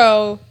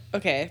 So,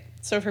 okay.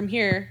 So from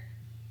here,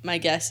 my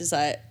guess is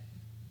that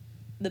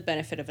the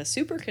benefit of a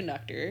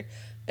superconductor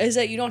is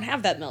that you don't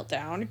have that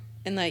meltdown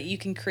and that you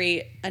can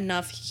create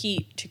enough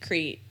heat to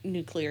create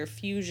nuclear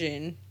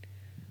fusion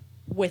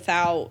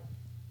without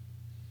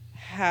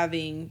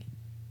having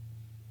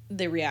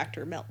the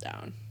reactor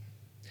meltdown.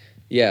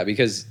 Yeah,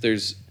 because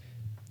there's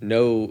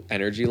no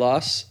energy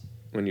loss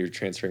when you're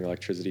transferring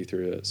electricity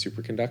through a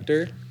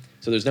superconductor.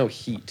 So there's no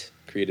heat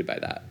created by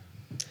that.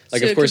 Like,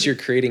 So of it course, could you're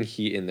creating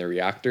heat in the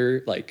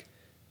reactor, like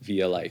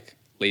via like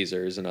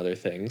lasers and other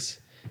things,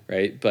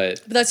 right?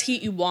 But But that's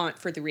heat you want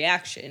for the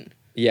reaction.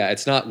 yeah,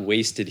 it's not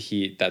wasted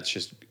heat that's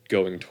just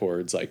going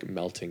towards like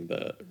melting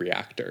the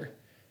reactor.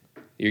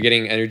 You're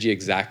getting energy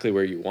exactly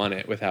where you want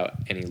it without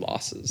any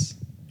losses.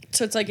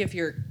 So it's like if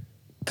your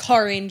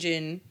car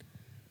engine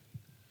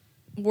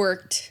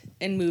worked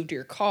and moved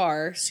your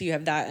car, so you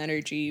have that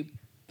energy,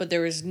 but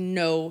there was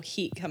no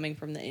heat coming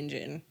from the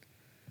engine.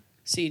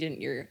 So you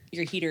didn't your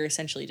heater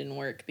essentially didn't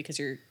work because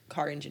your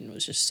car engine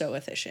was just so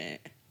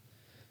efficient.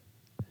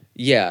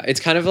 Yeah, it's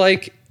kind of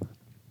like,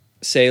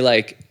 say,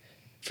 like,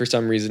 for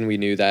some reason we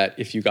knew that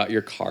if you got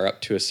your car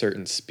up to a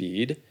certain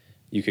speed,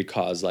 you could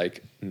cause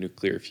like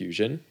nuclear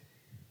fusion,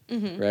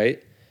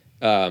 right?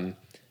 And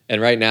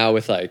right now,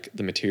 with like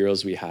the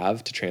materials we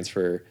have to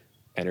transfer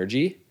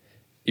energy,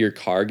 your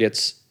car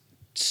gets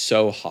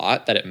so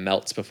hot that it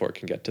melts before it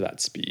can get to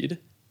that speed,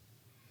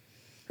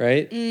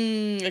 right?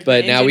 Like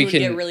But my now engine we would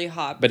can get really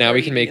hot. But now before we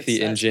it can even make gets the to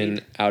that engine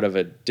speed. out of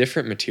a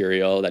different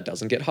material that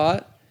doesn't get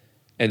hot,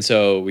 and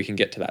so we can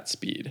get to that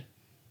speed.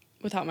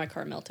 Without my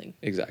car melting.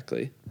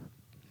 Exactly.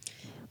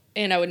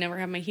 And I would never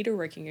have my heater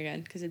working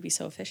again because it'd be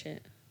so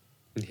efficient.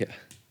 Yeah.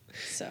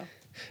 So.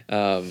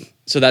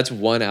 So that's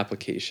one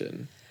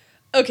application.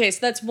 Okay, so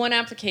that's one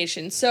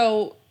application.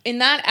 So in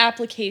that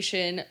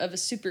application of a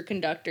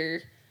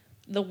superconductor,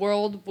 the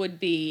world would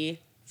be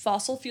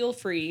fossil fuel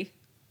free,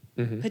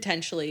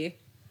 potentially.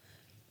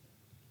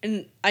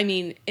 And I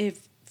mean,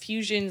 if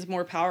fusion's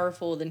more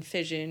powerful than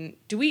fission,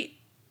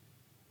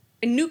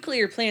 and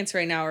nuclear plants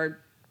right now are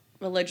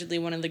allegedly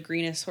one of the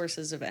greenest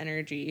sources of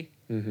energy.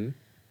 Mm-hmm.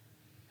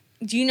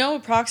 Do you know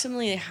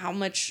approximately how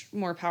much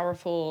more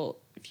powerful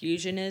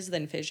fusion is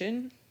than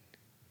fission?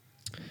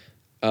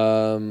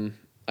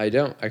 I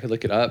don't. I could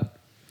look it up.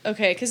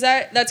 Okay, because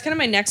that's kind of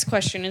my next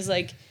question is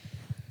like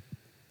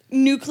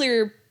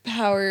nuclear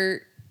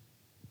power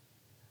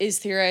is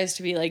theorized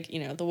to be like,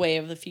 the way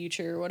of the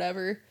future or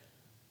whatever.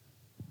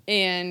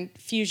 And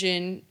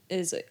fusion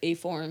is a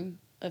form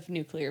of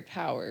nuclear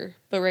power.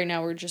 But right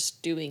now we're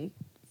just doing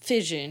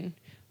fission,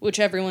 which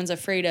everyone's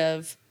afraid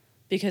of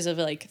because of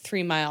like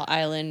 3 Mile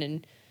Island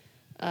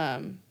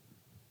and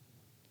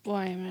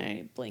why am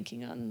I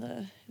blanking on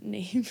the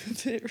name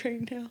of it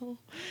right now?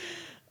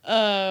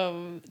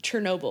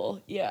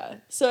 Chernobyl, yeah.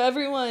 So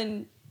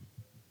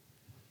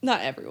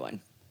not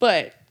everyone,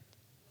 but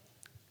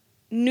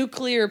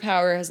nuclear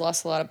power has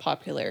lost a lot of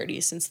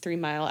popularity since 3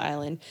 Mile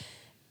Island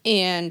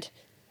and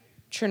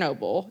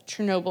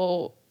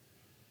Chernobyl,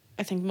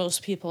 I think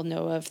most people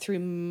know of. 3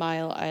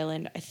 Mile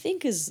Island, I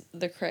think is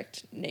the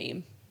correct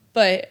name.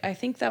 But I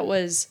think that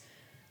was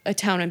a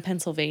town in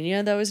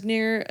Pennsylvania that was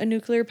near a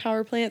nuclear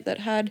power plant that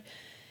had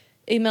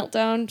a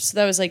meltdown. So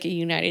that was like a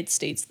United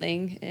States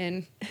thing.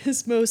 And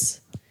as most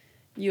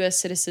U.S.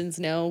 citizens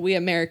know, we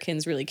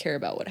Americans really care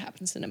about what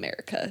happens in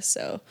America.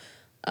 So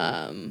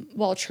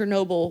while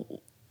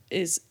Chernobyl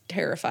is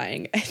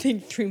terrifying, I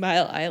think 3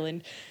 Mile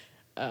Island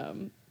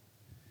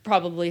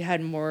probably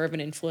had more of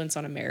an influence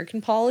on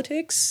American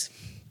politics.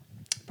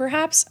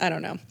 Perhaps. I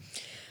don't know.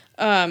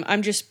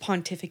 I'm just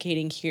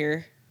pontificating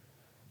here.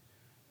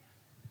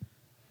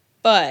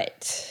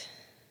 But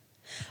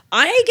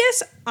I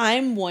guess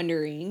I'm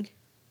wondering,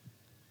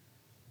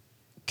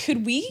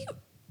 could we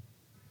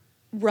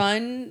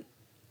run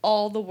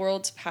all the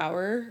world's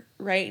power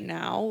right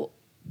now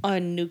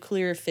on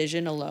nuclear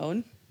fission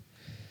alone?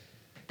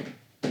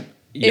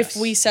 Yes.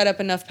 If we set up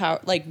enough power,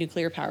 like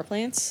nuclear power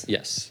plants?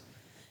 Yes.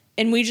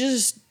 And we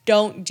just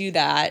don't do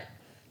that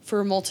for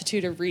a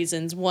multitude of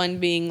reasons. One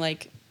being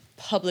like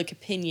public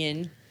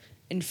opinion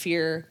and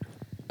fear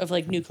of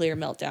like nuclear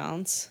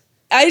meltdowns.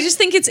 I just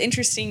think it's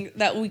interesting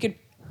that we could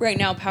right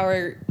now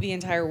power the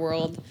entire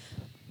world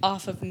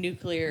off of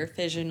nuclear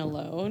fission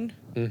alone,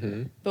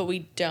 but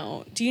we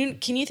don't.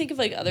 Can you think of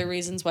like other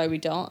reasons why we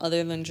don't,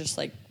 other than just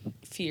like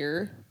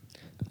fear?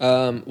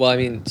 Well, I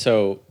mean,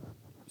 so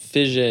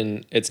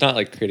fission, it's not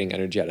like creating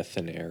energy out of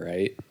thin air,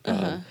 right?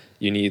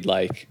 You need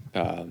like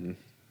a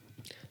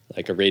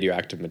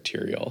radioactive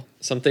material.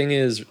 Something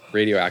is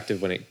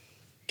radioactive when it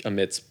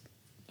emits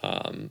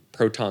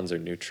protons or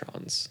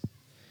neutrons.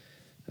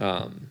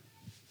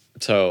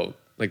 So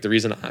like the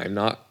reason I'm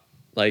not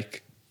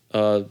like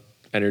a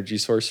energy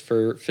source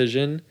for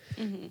fission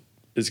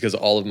is because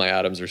all of my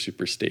atoms are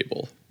super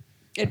stable.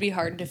 It'd be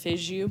hard to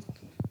fizz you.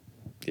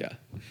 Yeah.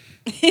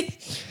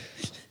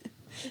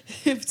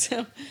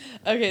 So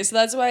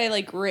that's why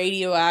like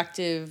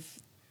radioactive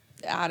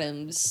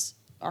atoms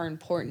are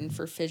important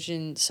for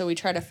fission. So we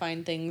try to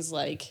find things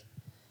like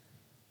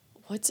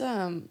what's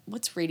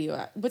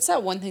what's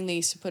that one thing they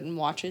used to put in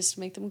watches to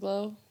make them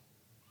glow?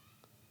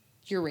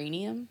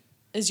 Uranium?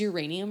 Is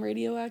uranium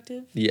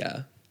radioactive?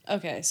 Yeah.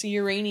 Okay, so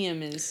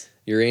uranium is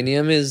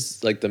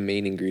like the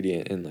main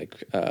ingredient in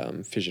like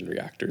fission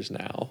reactors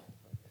now.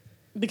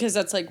 because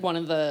that's like one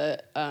of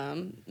the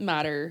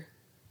matter.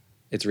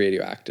 It's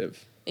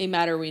radioactive. A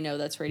matter we know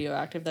that's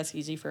radioactive. That's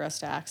easy for us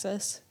to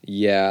access.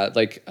 Yeah,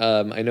 like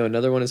I know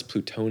another one is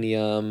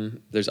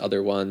plutonium. There's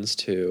other ones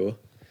too.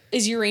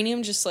 Is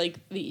uranium just like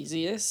the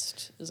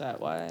easiest? Is that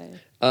why?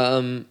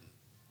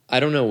 I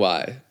don't know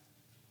why.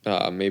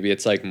 Maybe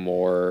it's like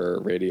more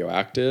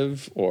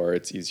radioactive, or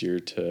it's easier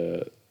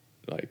to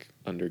like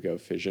undergo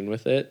fission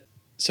with it.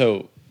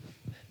 So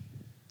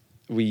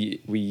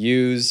we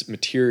use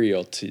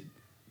material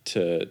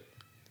to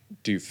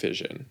do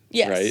fission,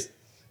 Yes. right?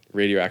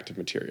 Radioactive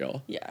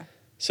material. Yeah.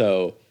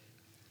 So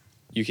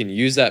you can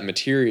use that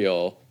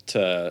material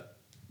to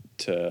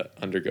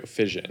undergo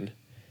fission,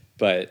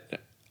 but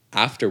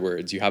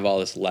afterwards you have all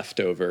this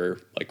leftover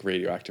like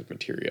radioactive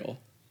material.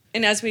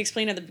 And as we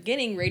explained at the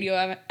beginning,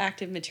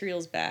 radioactive material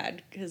is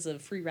bad because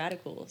of free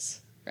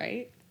radicals,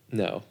 right?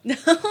 No. No?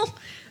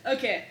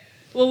 Okay.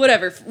 Well,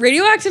 whatever.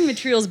 Radioactive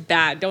material is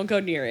bad. Don't go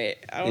near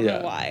it. I don't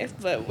know why,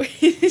 but we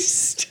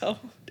just don't.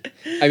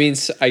 I mean,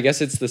 I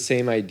guess it's the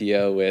same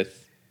idea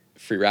with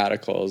free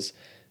radicals.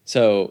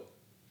 So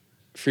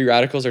free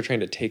radicals are trying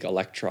to take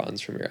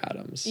electrons from your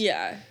atoms.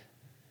 Yeah.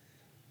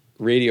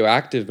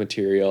 Radioactive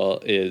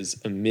material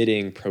is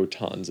emitting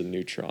protons and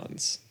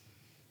neutrons.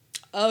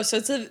 Oh,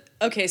 so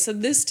okay, so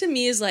this to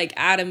me is like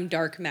atom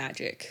dark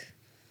magic.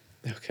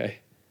 Okay.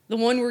 The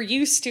one we're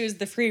used to is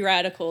the free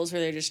radicals where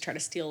they just try to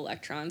steal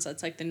electrons.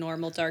 That's like the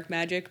normal dark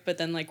magic. But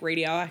then like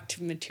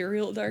radioactive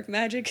material dark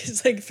magic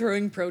is like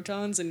throwing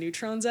protons and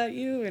neutrons at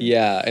you.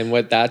 Yeah, and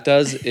what that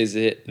does is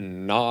it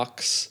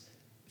knocks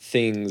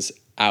things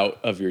out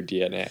of your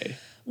DNA.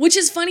 Which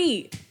is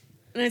funny.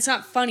 And it's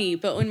not funny,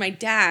 but when my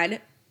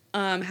dad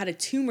had a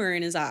tumor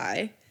in his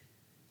eye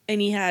and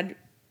he had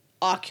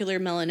ocular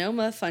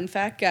melanoma, fun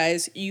fact,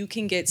 guys, you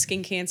can get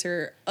skin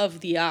cancer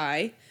of the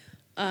eye.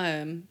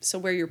 So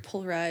wear your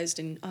polarized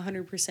and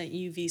 100%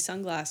 UV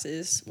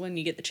sunglasses when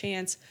you get the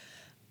chance.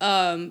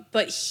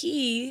 But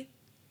he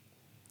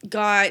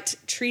got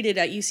treated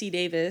at UC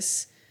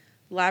Davis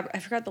I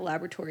forgot the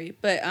laboratory,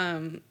 but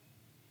I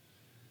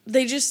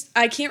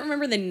can't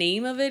remember the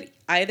name of it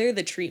either,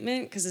 the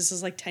treatment, because this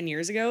was like 10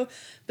 years ago,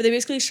 but they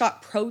basically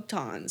shot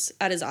protons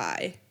at his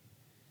eye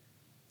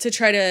to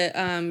try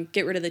to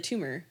get rid of the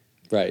tumor.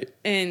 Right.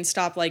 And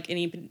stop like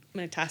any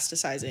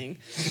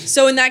metastasizing.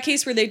 So in that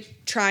case, were they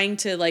trying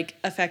to like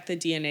affect the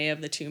DNA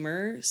of the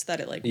tumor so that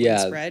it like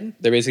wouldn't spread?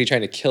 They're basically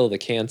trying to kill the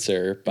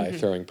cancer by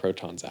throwing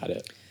protons at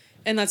it.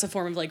 And that's a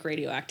form of like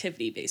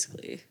radioactivity,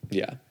 basically.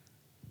 Yeah.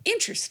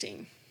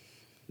 Interesting.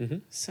 Mm-hmm.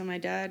 So my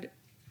dad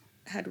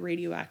had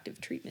radioactive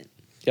treatment.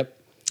 Yep.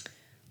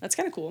 That's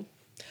kind of cool.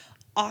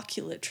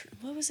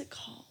 What was it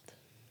called?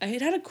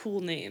 It had a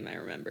cool name, I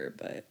remember,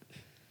 but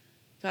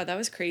God, that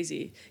was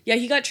crazy. Yeah,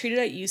 he got treated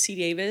at UC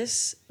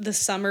Davis the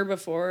summer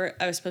before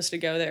I was supposed to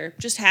go there.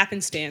 Just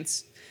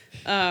happenstance.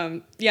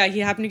 Yeah,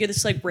 he happened to get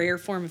this like rare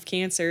form of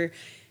cancer,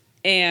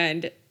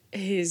 and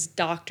his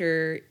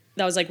doctor,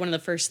 that was like one of the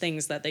first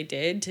things that they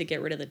did to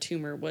get rid of the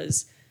tumor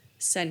was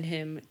send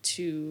him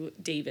to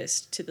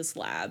Davis to this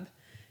lab,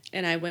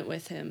 and I went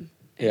with him.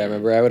 Yeah, I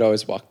remember I would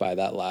always walk by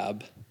that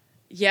lab.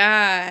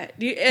 Yeah,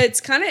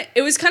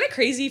 it was kind of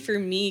crazy for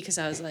me because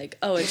I was like,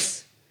 oh,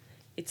 it's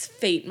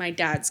fate. My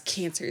dad's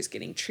cancer is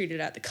getting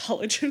treated at the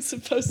college I'm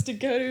supposed to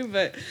go to,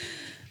 but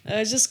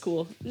it's just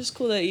cool. It's just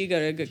cool that you go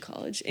to a good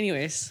college.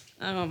 Anyways,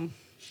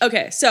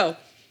 okay, so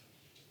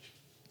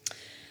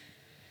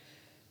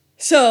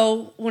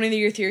one of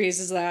your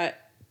theories is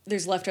that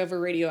there's leftover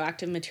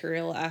radioactive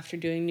material after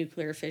doing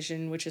nuclear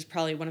fission, which is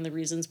probably one of the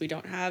reasons we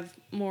don't have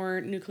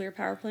more nuclear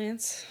power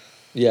plants.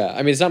 Yeah, I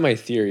mean, it's not my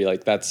theory.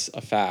 Like, that's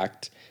a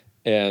fact,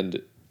 and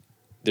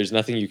there's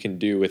nothing you can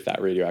do with that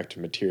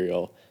radioactive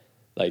material.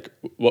 Like,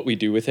 what we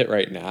do with it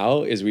right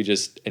now is we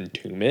just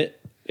entomb it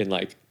in,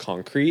 like,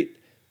 concrete,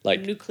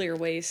 like nuclear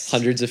waste,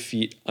 hundreds of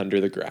feet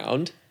under the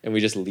ground, and we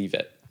just leave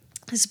it.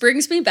 This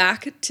brings me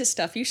back to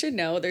stuff you should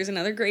know. There's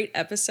another great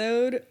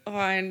episode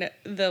on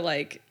the,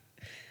 like,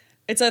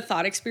 it's a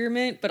thought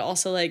experiment, but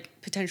also, like,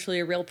 potentially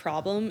a real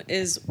problem,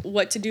 is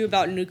what to do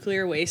about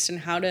nuclear waste and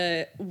how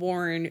to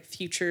warn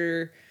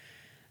future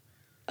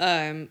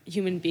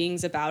human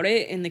beings about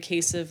it in the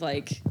case of,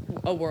 like,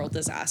 a world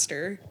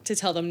disaster, to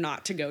tell them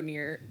not to go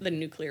near the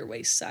nuclear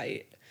waste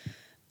site.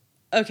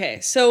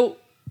 Okay, so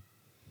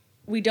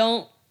we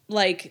don't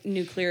like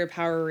nuclear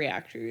power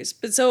reactors,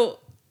 but so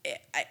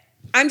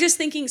I'm just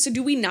thinking, so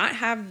do we not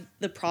have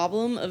the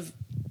problem of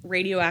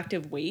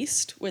radioactive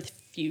waste with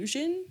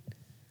fusion?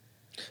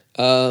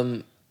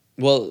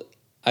 Well,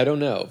 I don't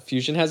know.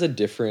 Fusion has a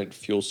different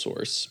fuel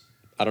source.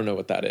 I don't know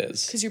what that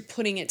is. Because you're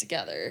putting it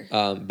together.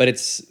 But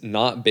it's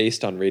not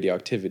based on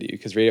radioactivity,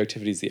 because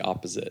radioactivity is the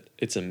opposite.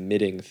 It's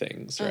emitting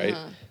things, right?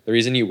 The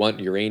reason you want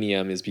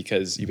uranium is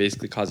because you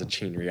basically cause a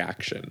chain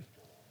reaction.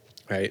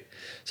 right?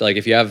 So like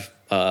if you have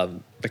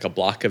like a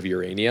block of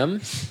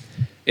uranium,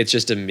 it's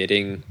just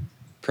emitting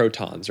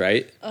protons,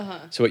 right?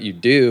 So what you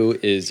do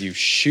is you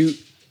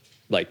shoot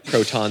like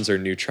protons or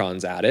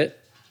neutrons at it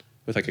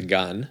with like a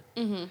gun,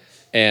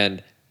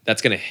 and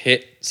that's going to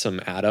hit some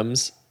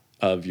atoms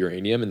of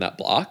uranium in that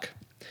block.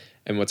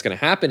 And what's going to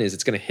happen is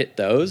it's going to hit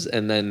those,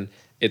 and then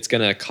it's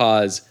going to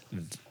cause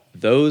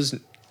those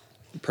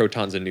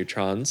protons and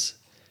neutrons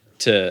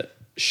to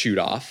shoot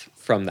off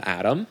from the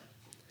atom.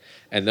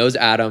 And those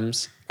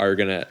atoms are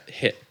going to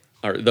hit,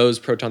 or those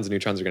protons and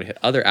neutrons are going to hit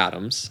other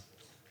atoms.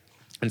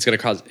 And it's going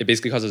to cause, it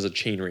basically causes a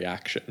chain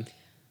reaction.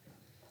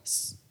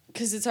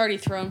 Because it's already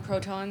thrown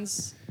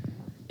protons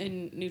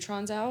and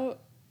neutrons out?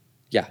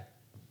 Yeah.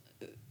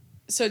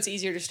 So it's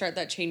easier to start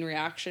that chain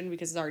reaction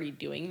because it's already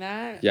doing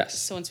that? Yes.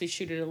 So once we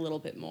shoot it a little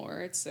bit more,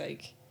 it's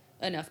like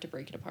enough to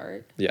break it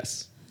apart?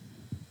 Yes.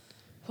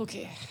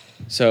 Okay.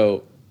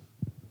 So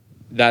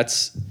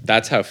that's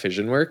how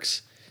fission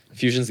works.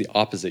 Fusion's the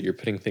opposite. You're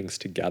putting things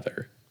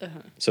together.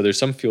 So there's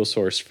some fuel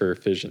source for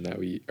fusion that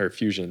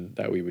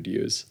we would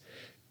use.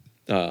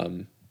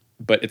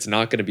 But it's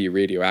not going to be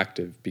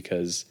radioactive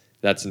because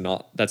that's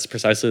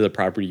precisely the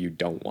property you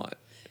don't want.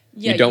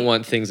 Yeah, you don't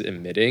want things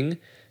emitting.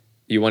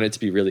 You want it to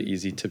be really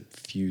easy to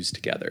fuse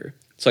together.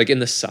 So like in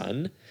the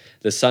sun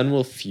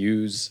will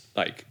fuse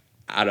like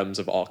atoms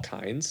of all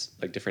kinds,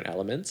 like different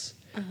elements.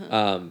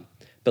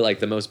 But like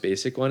the most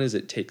basic one is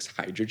it takes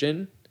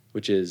hydrogen,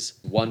 which is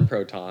one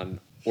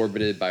proton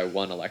orbited by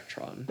one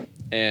electron.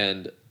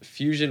 And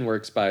fusion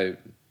works by,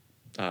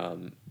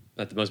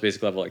 at the most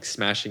basic level, like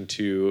smashing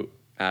two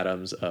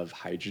atoms of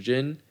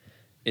hydrogen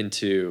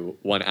into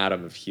one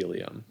atom of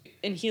helium.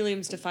 And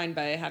helium's defined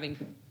by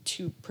having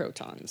two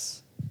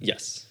protons.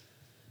 Yes.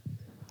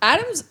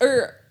 Atoms,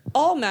 or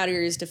all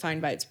matter is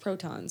defined by its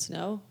protons,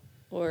 no?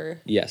 Or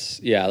yes.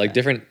 Yeah, like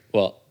different,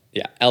 well,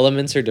 yeah,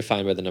 elements are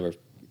defined by the number of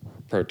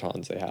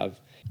protons they have.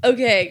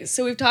 Okay,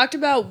 so we've talked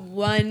about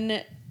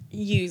one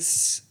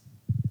use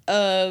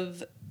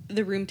of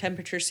the room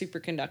temperature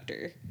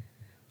superconductor.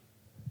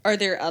 Are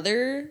there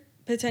other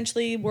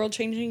potentially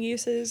world-changing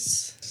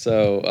uses?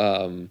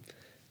 So,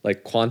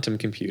 like quantum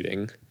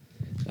computing.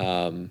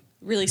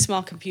 Really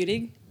small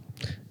computing?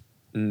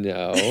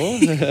 No.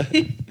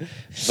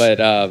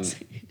 But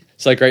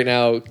so like right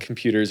now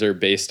computers are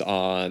based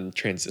on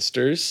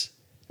transistors,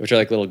 which are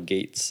like little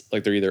gates.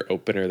 Like they're either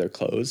open or they're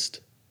closed.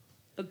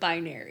 A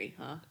binary,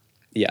 huh?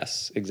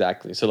 Yes,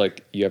 exactly. So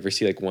like you ever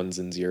see like ones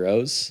and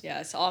zeros? Yeah,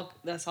 that's all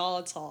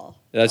it's all.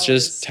 That's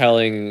just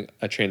telling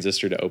a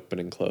transistor to open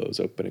and close,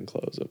 open and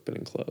close, open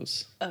and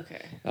close.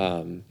 Okay.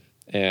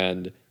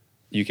 And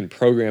you can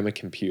program a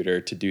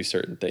computer to do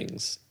certain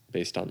things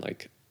based on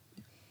like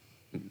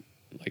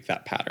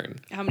that pattern.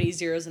 How many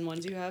zeros and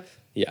ones you have?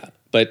 Yeah.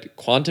 But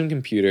quantum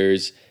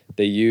computers,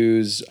 they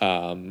use,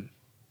 I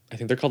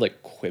think they're called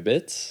like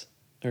qubits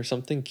or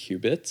something,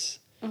 qubits.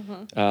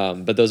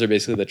 But those are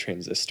basically the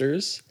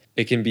transistors.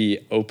 It can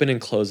be open and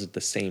closed at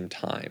the same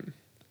time.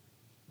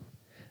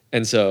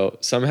 And so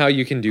somehow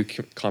you can do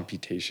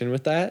computation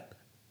with that.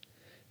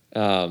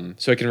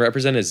 So it can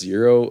represent a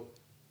 0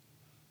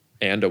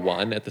 and a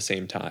 1 at the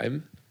same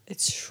time.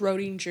 It's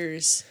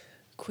Schrodinger's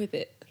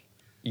qubit.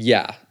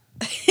 Yeah.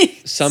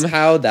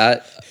 Somehow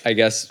that, I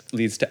guess,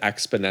 leads to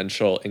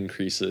exponential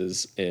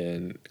increases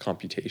in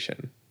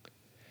computation.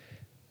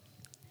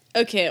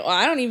 Okay, well,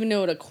 I don't even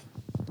know what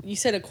you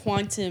said a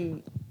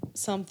quantum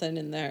something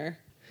in there.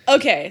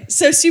 Okay,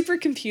 so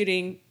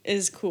supercomputing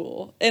is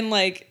cool and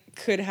like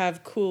could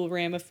have cool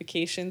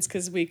ramifications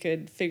because we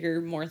could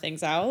figure more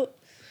things out.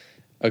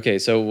 Okay,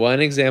 so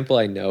one example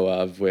I know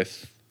of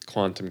with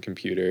quantum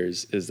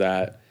computers is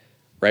that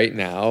right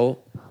now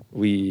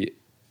we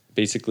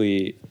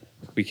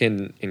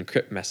can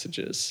encrypt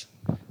messages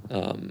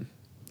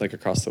like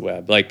across the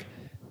web. Like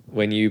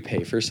when you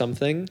pay for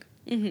something,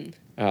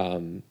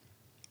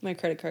 my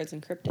credit card's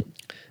encrypted.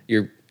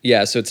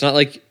 So it's not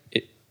like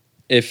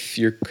if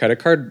your credit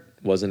card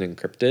wasn't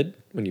encrypted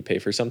when you pay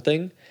for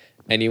something,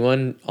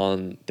 anyone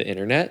on the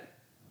internet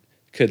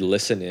could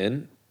listen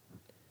in,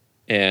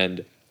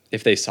 and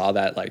if they saw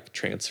that like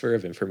transfer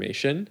of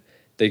information,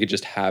 they could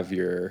just have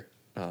your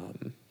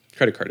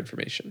credit card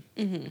information.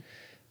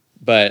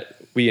 But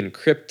we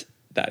encrypt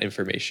that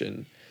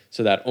information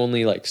so that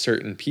only like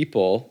certain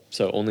people,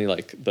 so only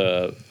like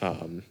the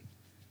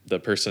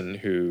person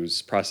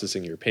who's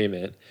processing your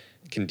payment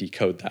can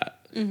decode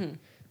that.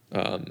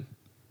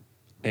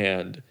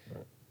 And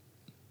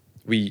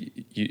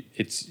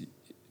it's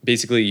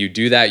basically you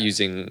do that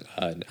using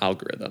an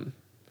algorithm,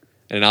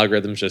 and an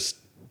algorithm it's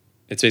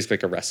basically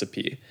like a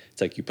recipe.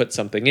 It's like you put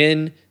something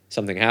in,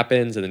 something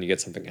happens, and then you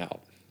get something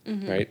out,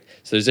 right?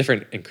 So there's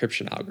different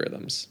encryption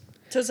algorithms.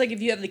 So it's like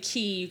if you have the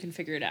key, you can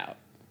figure it out.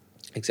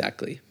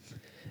 Exactly.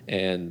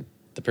 And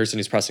the person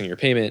who's processing your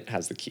payment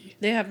has the key.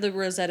 They have the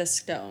Rosetta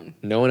Stone.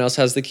 No one else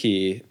has the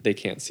key. They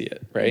can't see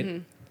it,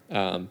 right?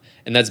 And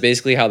that's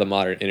basically how the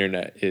modern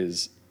internet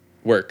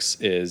works.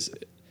 Is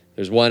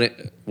there's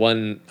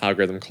one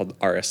algorithm called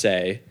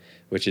RSA,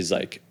 which is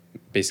like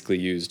basically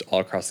used all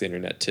across the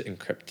internet to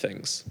encrypt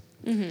things.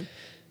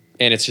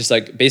 And it's just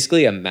like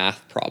basically a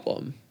math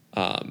problem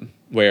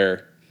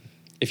where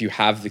if you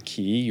have the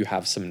key, you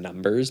have some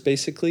numbers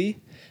basically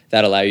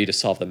that allow you to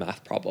solve the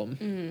math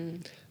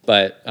problem.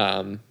 But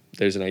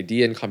there's an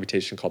idea in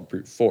computation called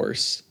brute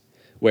force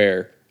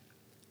where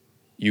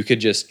you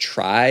could just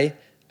try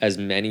as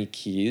many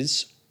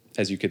keys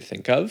as you could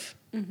think of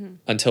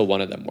until one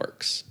of them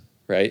works,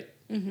 right?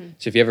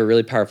 So if you have a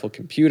really powerful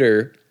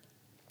computer,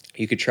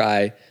 you could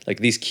try, like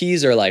these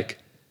keys are like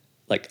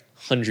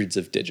hundreds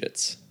of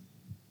digits.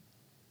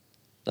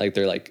 Like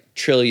they're like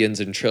trillions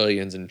and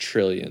trillions and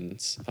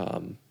trillions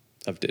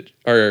of digits,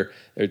 or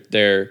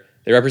they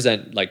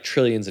represent like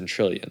trillions and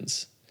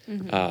trillions.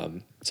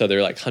 So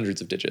they're like hundreds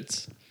of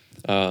digits.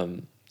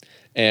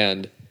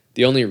 And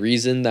the only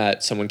reason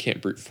that someone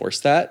can't brute force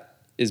that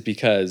is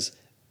because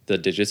the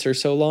digits are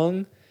so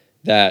long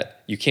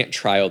that you can't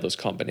try all those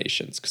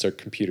combinations because our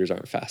computers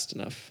aren't fast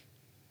enough.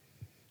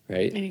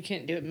 Right? And you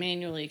can't do it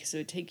manually because it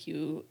would take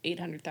you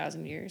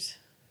 800,000 years.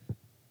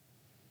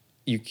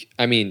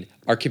 I mean,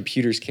 our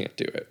computers can't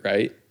do it,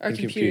 right? Our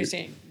computers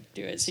can't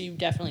do it, so you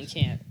definitely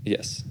can't.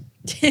 Yes.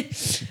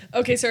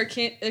 Okay, so our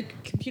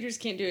computers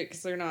can't do it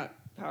because they're not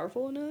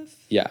powerful enough?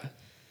 Yeah.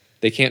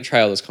 They can't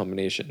try all those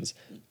combinations.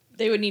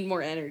 They would need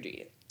more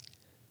energy.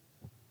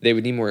 They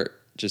would need more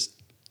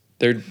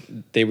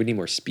they would need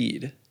more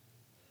speed.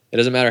 It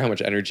doesn't matter how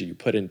much energy you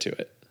put into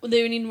it. Well,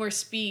 they would need more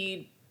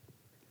speed,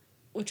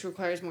 which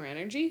requires more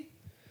energy?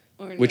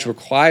 Which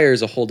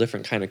requires a whole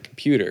different kind of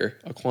computer,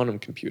 a quantum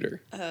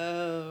computer.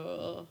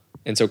 Oh.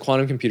 And so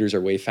quantum computers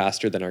are way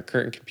faster than our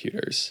current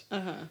computers.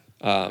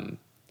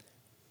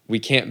 We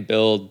can't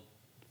build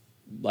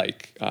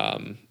like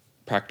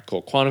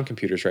practical quantum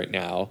computers right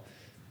now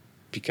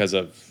because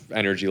of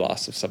energy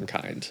loss of some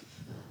kind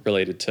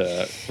related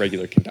to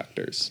regular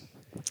conductors.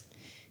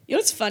 You know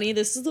what's funny?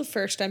 This is the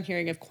first I'm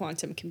hearing of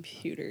quantum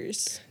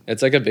computers.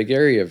 It's like a big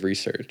area of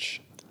research.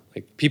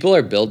 Like people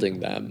are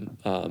building them,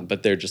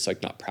 but they're just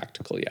like not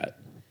practical yet.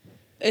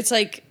 It's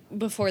like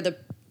before the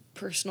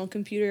personal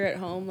computer at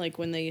home, like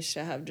when they used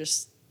to have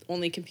just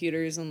only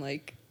computers and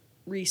like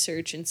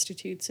research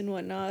institutes and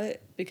whatnot,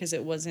 because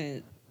it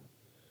wasn't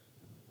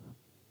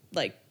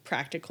like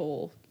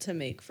practical to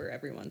make for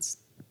everyone's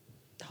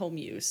home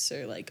use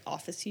or like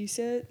office use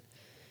yet.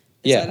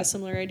 Is that a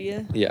similar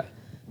idea? Yeah.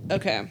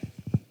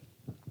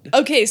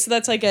 Okay, so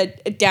that's like a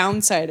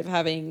downside of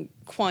having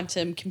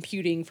quantum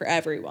computing for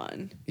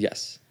everyone.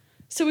 Yes.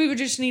 So we would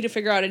just need to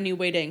figure out a new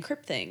way to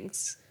encrypt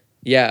things.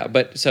 Yeah,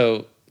 but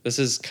so this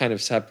is kind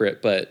of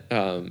separate, but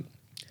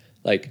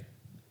like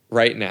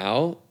right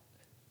now,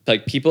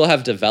 like people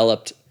have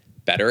developed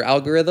better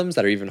algorithms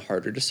that are even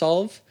harder to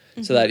solve,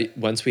 so that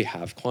once we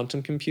have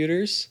quantum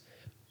computers,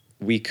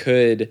 we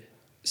could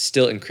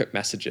still encrypt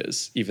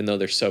messages, even though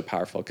they're so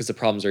powerful, because the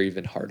problems are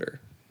even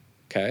harder.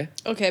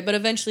 Okay, but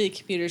eventually the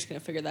computer's going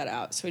to figure that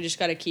out. So we just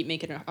got to keep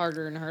making it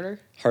harder and harder.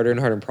 Harder and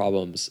harder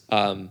problems.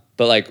 But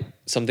like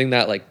something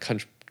that like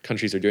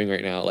countries are doing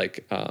right now,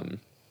 like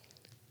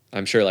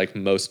I'm sure like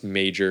most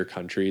major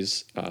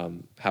countries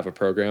have a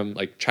program.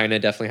 Like China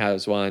definitely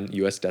has one.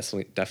 US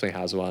definitely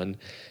has one.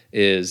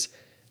 Is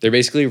they're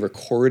basically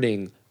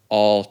recording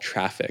all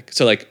traffic.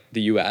 So like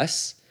the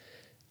US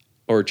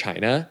or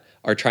China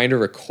are trying to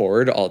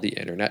record all the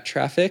internet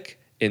traffic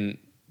in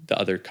the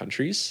other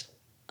countries.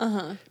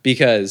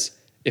 Because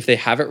if they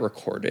have it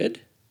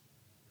recorded,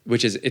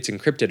 it's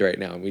encrypted right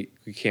now and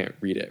we can't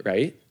read it,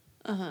 right?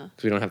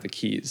 Because we don't have the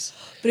keys.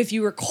 But if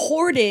you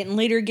record it and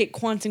later get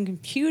quantum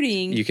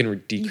computing, you can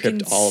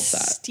decrypt all of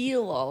that.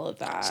 Steal all of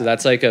that. So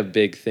that's like a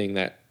big thing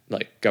that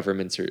like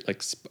governments are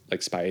like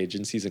spy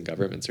agencies and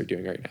governments are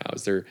doing right now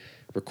is they're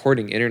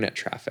recording internet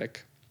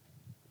traffic.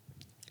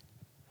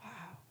 Wow.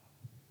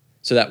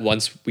 So that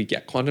once we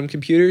get quantum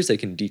computers, they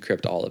can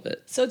decrypt all of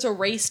it. So it's a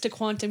race to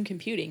quantum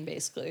computing,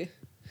 basically.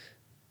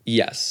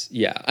 Yes.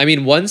 Yeah. I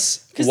mean, once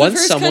the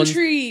first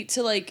country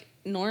to like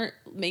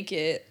make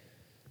it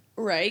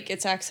right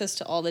gets access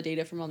to all the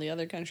data from all the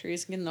other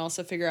countries and can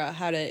also figure out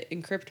how to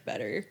encrypt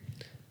better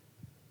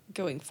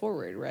going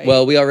forward, right?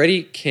 Well, we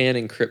already can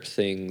encrypt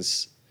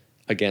things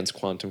against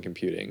quantum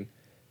computing,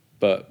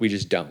 but we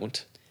just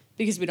don't.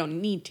 Because we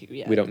don't need to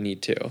yet. We don't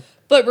need to.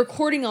 But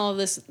recording all of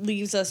this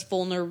leaves us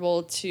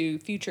vulnerable to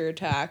future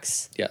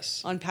attacks.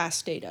 Yes. On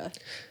past data.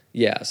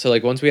 Yeah. So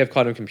like once we have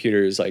quantum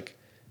computers, like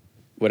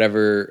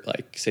whatever,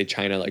 like say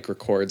China like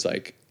records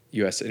like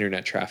US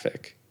internet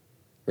traffic,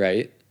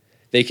 right?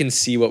 They can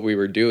see what we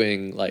were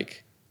doing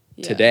like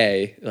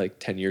today, like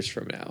 10 years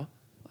from now.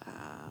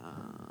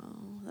 Wow.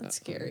 That's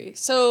scary.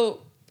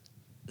 So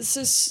this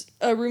is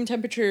a room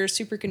temperature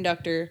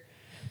superconductor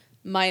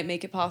might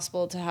make it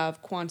possible to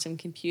have quantum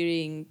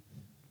computing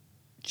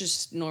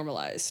just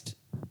normalized.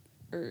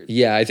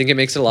 Yeah, I think it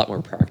makes it a lot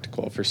more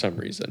practical for some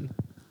reason.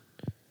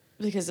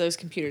 Because those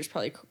computers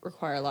probably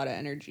require a lot of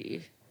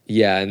energy.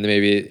 Yeah, and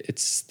maybe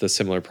it's the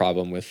similar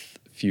problem with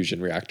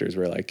fusion reactors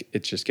where like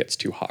it just gets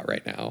too hot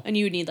right now. And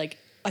you would need like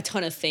a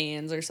ton of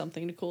fans or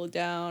something to cool it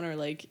down or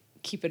like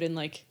keep it in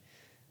like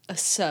a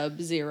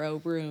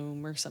sub-zero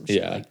room or some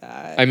shit like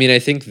that. I mean, I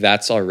think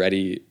that's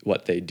already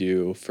what they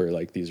do for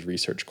like these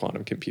research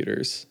quantum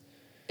computers.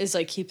 Is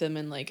like keep them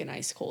in like an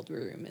ice cold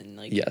room and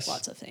like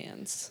lots of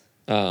fans.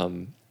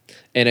 And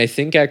I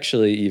think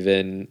actually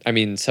even, I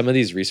mean, some of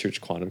these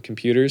research quantum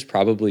computers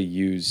probably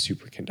use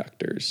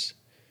superconductors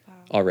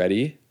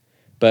already,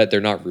 but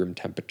they're not room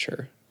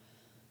temperature.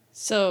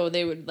 So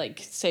they would like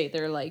say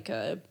they're like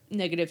a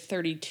negative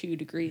 32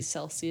 degrees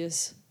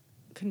Celsius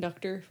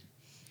conductor.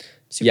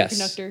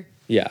 Superconductor.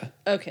 Yeah.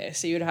 Okay,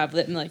 so you would have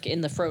them like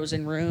in the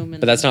frozen room,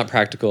 but that's not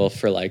practical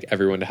for like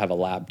everyone to have a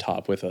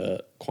laptop with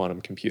a quantum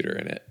computer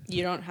in it.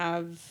 You don't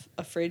have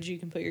a fridge you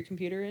can put your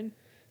computer in?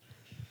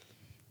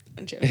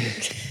 I'm joking.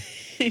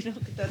 I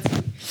don't think that's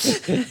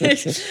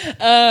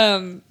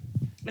funny.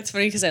 It's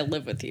funny because I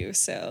live with you,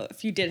 so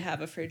if you did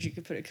have a fridge you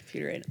could put a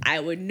computer in, I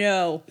would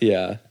know.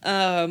 Yeah.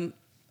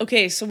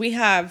 Okay, so we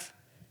have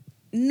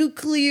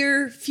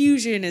nuclear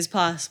fusion is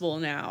possible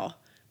now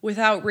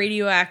without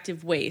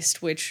radioactive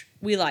waste, which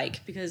we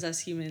like because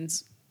as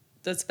humans,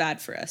 that's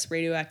bad for us,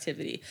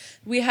 radioactivity.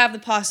 We have the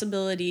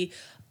possibility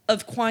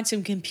of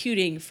quantum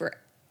computing for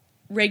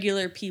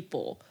regular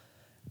people.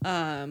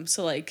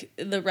 So like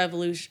the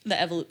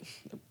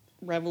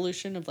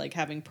revolution of like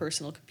having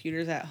personal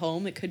computers at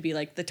home, it could be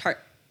like the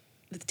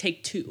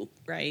take two,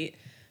 right?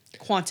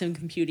 Quantum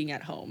computing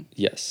at home.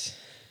 Yes.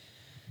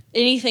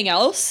 Anything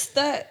else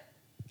that?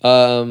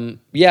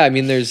 Yeah, I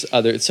mean, there's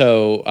other,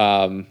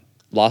 so,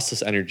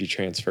 lossless energy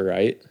transfer,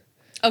 right?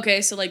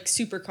 Okay, so like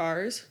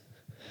supercars,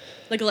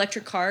 like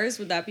electric cars,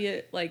 would that be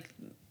it? Like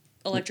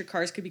electric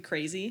cars could be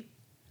crazy.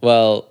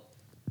 Well,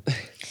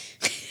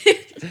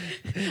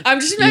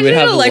 I'm just imagining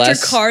an electric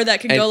car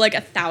that could go like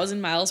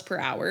 1,000 miles per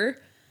hour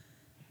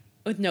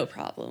with no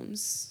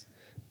problems.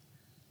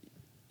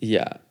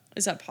 Yeah.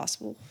 Is that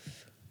possible?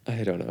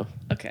 I don't know.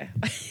 Okay.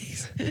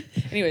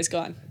 Anyways,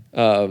 go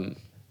on.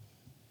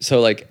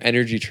 So like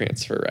energy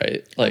transfer,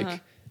 right?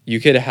 Like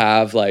you could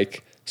have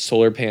like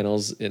solar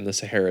panels in the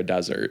Sahara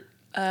Desert.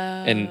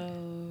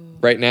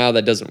 And right now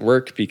that doesn't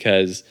work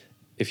because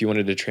if you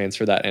wanted to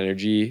transfer that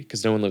energy,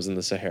 because no one lives in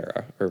the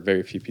Sahara, or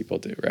very few people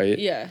do, right?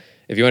 Yeah.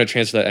 If you want to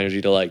transfer that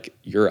energy to like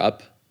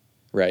Europe,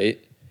 right,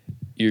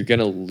 you're going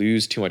to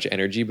lose too much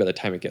energy by the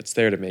time it gets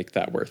there to make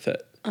that worth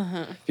it.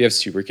 If you have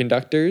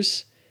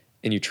superconductors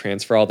and you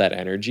transfer all that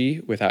energy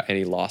without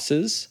any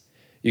losses,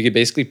 you could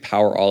basically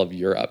power all of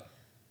Europe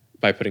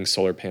by putting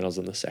solar panels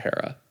in the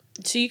Sahara.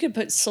 So you could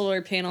put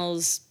solar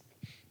panels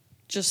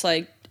just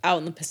like out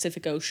in the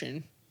Pacific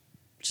Ocean,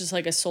 just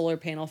like a solar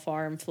panel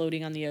farm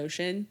floating on the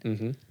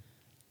ocean,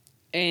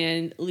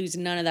 and lose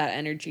none of that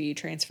energy,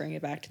 transferring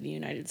it back to the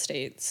United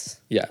States.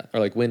 Yeah, or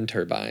like wind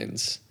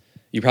turbines.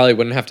 You probably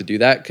wouldn't have to do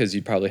that because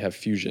you'd probably have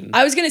fusion.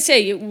 I was going to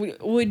say,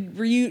 would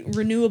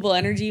renewable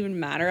energy even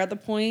matter at the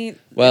point?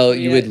 Well,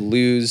 you would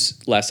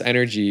lose less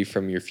energy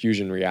from your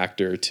fusion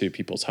reactor to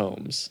people's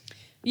homes.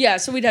 Yeah,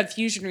 so we'd have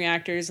fusion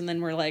reactors, and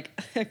then we're like,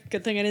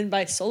 good thing I didn't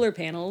buy solar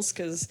panels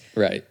because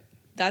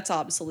that's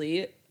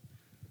obsolete.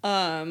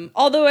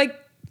 Although I'm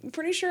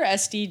pretty sure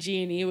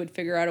SDG&E would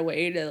figure out a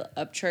way to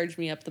upcharge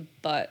me up the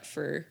butt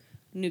for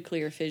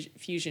nuclear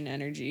fusion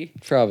energy.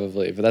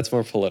 Probably, but that's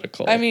more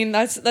political. I mean,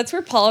 that's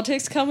where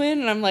politics come in,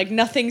 and I'm like,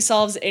 nothing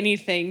solves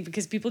anything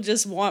because people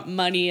just want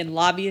money, and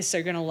lobbyists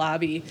are going to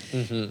lobby.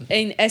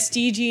 And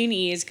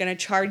SDG&E is going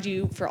to charge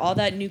you for all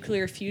that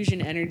nuclear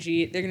fusion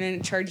energy. They're going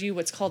to charge you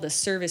what's called a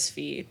service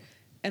fee,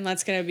 and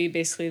that's going to be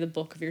basically the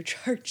bulk of your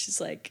charge.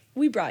 Is like,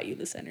 we brought you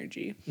this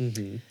energy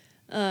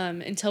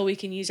until we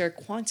can use our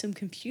quantum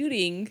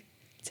computing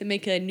to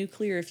make a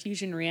nuclear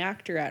fusion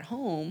reactor at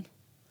home.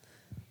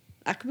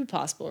 That could be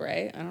possible,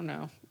 right? I don't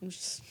know. I'm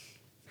just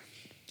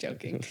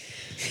joking.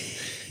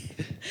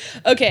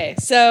 Okay,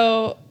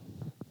 so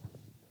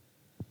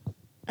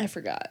I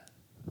forgot.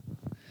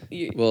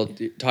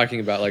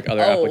 Talking about like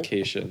other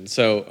applications.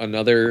 So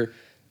another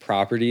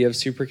property of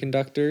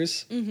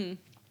superconductors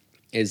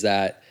is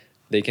that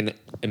they can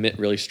emit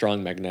really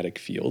strong magnetic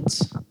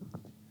fields.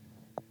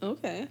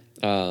 Okay.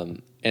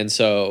 And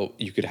so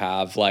you could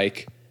have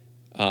like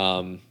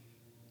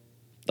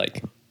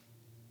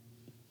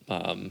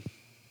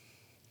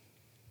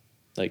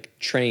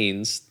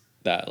trains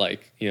that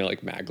like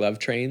maglev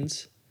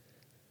trains.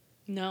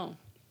 No.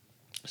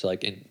 So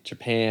like in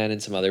Japan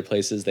and some other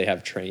places, they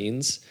have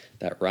trains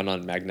that run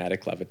on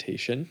magnetic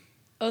levitation.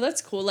 Oh,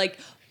 that's cool. Like,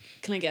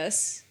 can I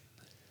guess?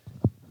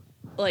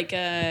 Like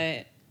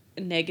a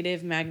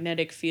negative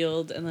magnetic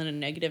field and then a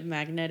negative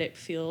magnetic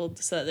field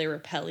so that they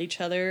repel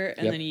each other,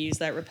 and then you use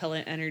that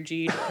repellent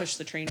energy to push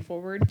the train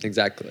forward.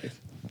 Exactly.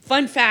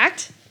 Fun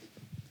fact.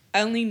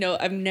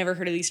 I've never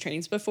heard of these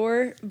trains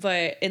before,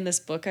 but in this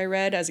book I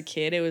read as a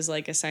kid, it was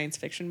like a science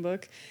fiction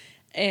book.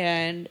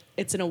 And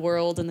it's in a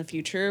world in the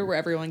future where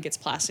everyone gets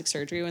plastic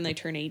surgery when they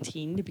turn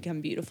 18 to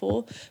become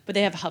beautiful. But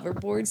they have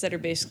hoverboards that are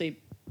basically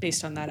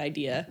based on that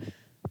idea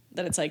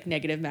that it's like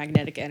negative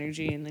magnetic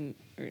energy and then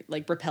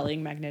like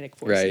repelling magnetic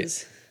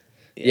forces.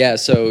 Right. Yeah,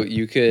 so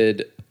you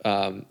could,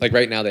 like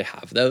right now they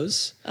have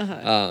those.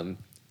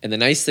 And the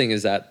nice thing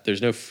is that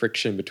there's no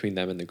friction between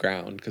them and the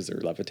ground because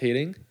they're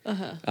levitating.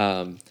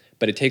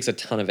 But it takes a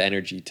ton of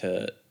energy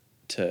to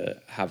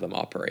have them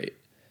operate.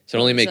 So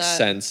it only makes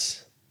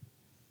sense.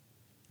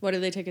 Why do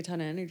they take a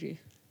ton of energy?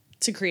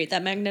 To create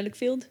that magnetic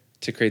field?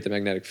 To create the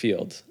magnetic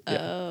field.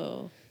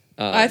 Oh.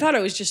 I thought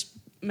it was just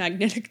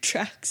magnetic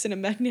tracks and a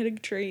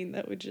magnetic train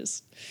that would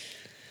just...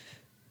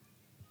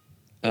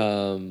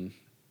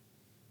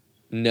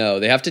 No,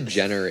 they have to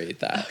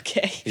generate that.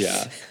 Okay.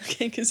 Yeah.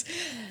 Okay, because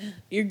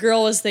your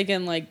girl was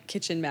thinking like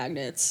kitchen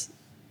magnets.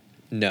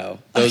 No.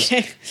 Those,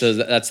 okay. So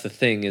that's the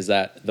thing, is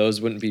that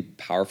those wouldn't be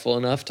powerful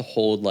enough to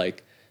hold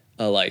like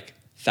a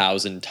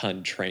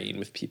 1,000-ton train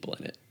with people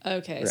in it.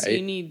 Okay, right? So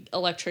you need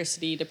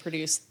electricity to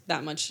produce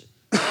that much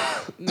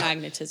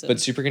magnetism. But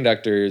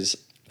superconductors,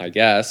 I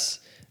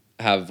guess,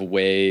 have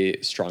way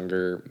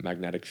stronger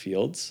magnetic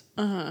fields.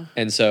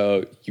 And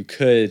so you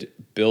could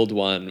build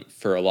one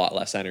for a lot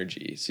less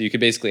energy. So you could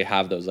basically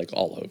have those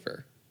all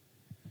over.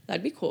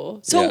 That'd be cool.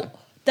 So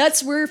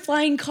that's where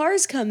flying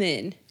cars come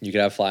in. You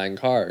could have flying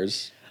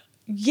cars.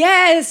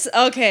 Yes.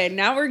 Okay,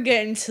 now we're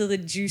getting to the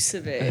juice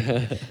of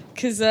it.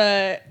 Because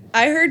I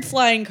heard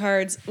flying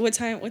cars. What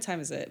time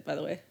is it, by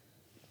the way?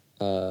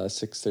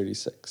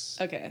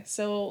 6:36. Okay,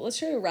 so let's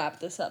try to wrap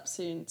this up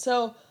soon.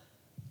 So,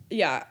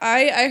 yeah,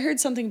 I heard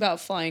something about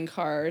flying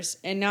cars,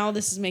 and now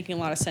this is making a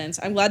lot of sense.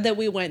 I'm glad that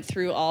we went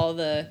through all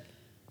the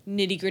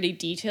nitty-gritty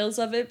details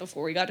of it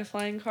before we got to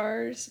flying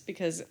cars,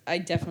 because I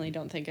definitely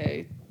don't think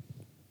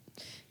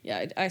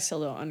I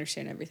still don't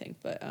understand everything,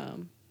 but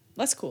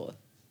that's cool.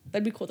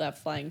 That'd be cool to have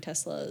flying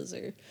Teslas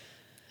or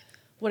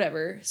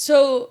whatever.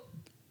 So,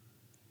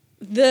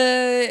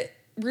 the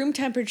room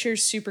temperature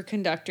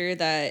superconductor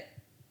that,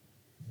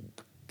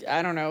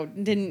 I don't know,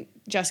 didn't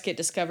just get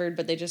discovered,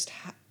 but they just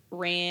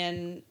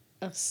ran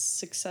a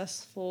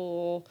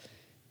successful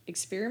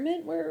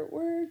experiment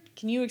where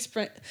can you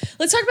explain?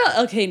 Let's talk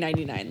about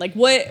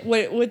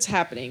LK-99. What's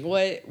happening?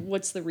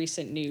 What's the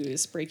recent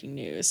news, breaking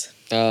news?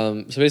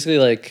 So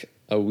basically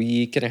a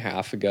week and a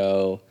half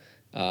ago,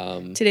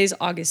 Today's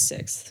August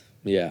 6th.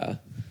 Yeah.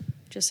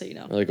 Just so you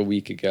know. A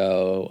week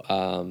ago,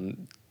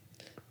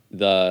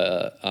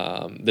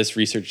 this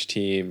research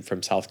team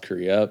from South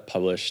Korea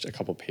published a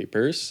couple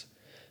papers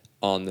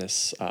on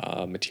this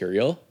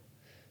material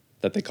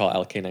that they call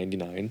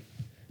LK-99,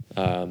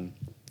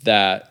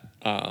 that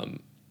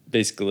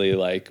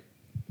basically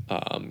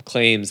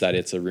claims that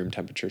it's a room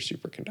temperature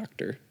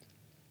superconductor.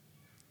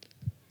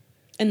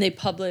 And they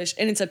publish,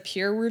 and it's a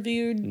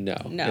peer-reviewed? No,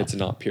 it's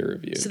not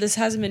peer-reviewed. So this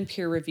hasn't been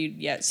peer-reviewed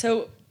yet.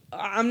 So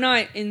I'm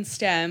not in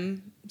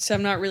STEM, so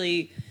I'm not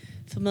really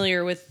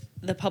familiar with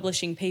the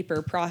publishing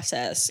paper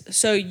process.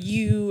 So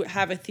you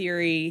have a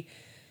theory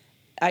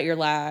at your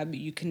lab,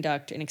 you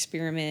conduct an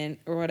experiment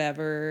or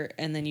whatever,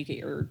 and then you get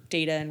your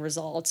data and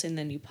results, and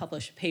then you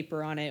publish a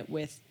paper on it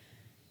with,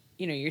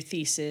 your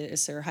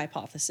thesis or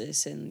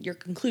hypothesis and your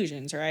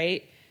conclusions,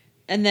 right?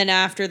 And then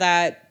after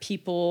that,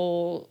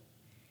 people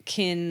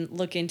can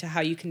look into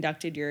how you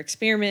conducted your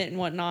experiment and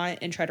whatnot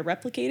and try to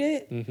replicate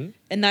it. Mm-hmm.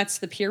 And that's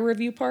the peer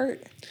review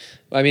part?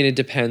 I mean, it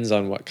depends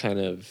on what kind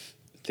of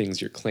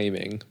things you're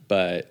claiming,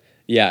 but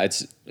yeah,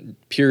 it's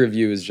peer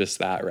review is just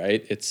that,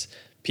 right? It's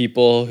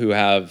people who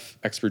have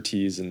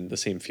expertise in the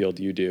same field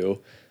you do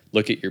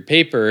look at your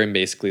paper and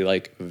basically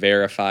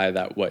verify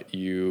that what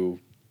you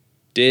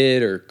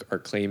did or are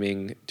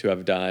claiming to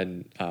have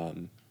done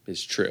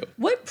is true.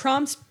 What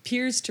prompts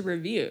peers to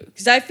review?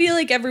 Because I feel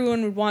like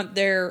everyone would want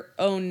their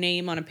own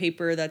name on a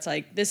paper that's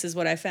this is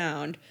what I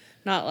found.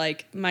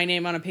 Not my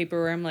name on a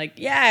paper where I'm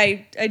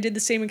I did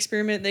the same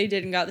experiment they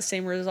did and got the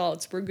same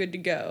results. We're good to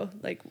go.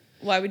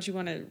 Why would you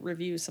want to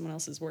review someone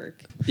else's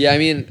work? Yeah, I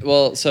mean,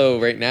 well, so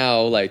right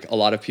now, a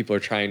lot of people are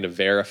trying to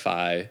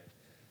verify.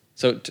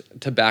 So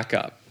to back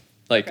up,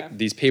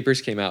 these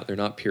papers came out, they're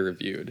not peer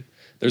reviewed.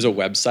 There's a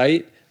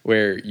website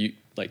where you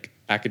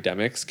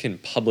academics can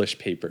publish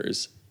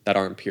papers that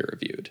aren't peer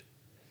reviewed,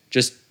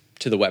 just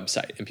to the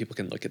website, and people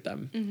can look at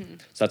them. Mm-hmm.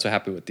 So that's what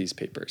happened with these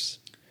papers.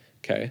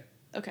 Okay.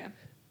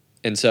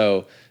 And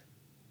so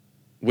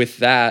with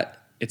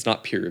that, it's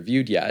not peer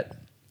reviewed yet,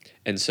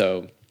 and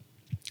so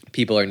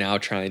people are now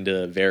trying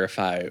to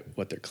verify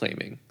what they're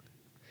claiming.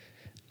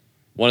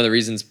 One of the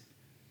reasons,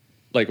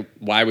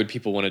 why would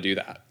people want to do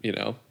that,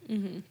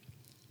 Mm-hmm.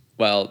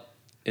 Well,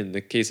 in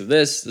the case of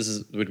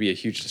this would be a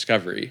huge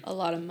discovery. A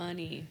lot of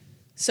money.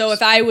 So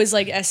if I was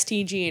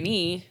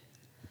STG&E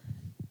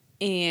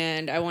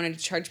and I wanted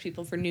to charge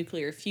people for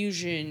nuclear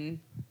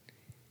fusion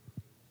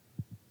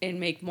and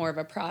make more of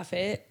a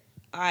profit,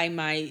 I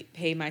might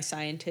pay my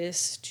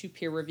scientists to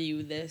peer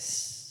review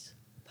this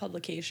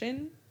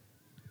publication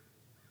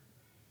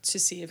to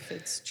see if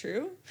it's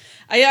true.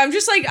 I'm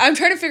just I'm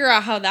trying to figure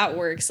out how that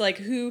works.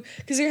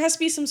 Because there has to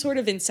be some sort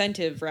of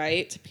incentive,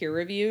 right, to peer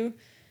review.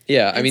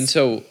 Yeah, I mean,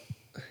 so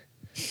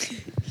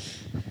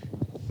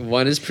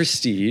one is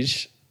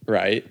prestige,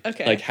 right?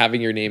 Okay.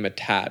 Having your name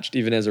attached,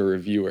 even as a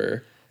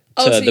reviewer,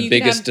 to the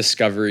biggest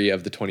discovery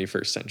of the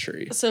 21st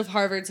century. So if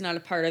Harvard's not a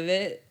part of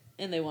it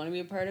and they want to be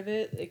a part of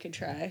it, they could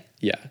try.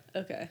 Yeah.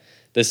 Okay.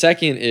 The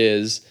second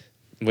is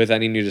with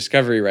any new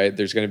discovery, right,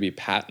 there's going to be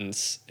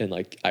patents and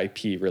like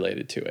IP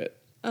related to it.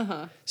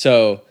 Uh-huh.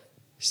 So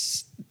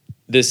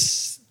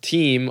this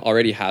team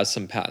already has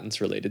some patents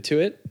related to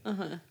it.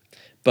 Uh-huh.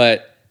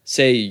 But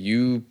say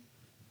you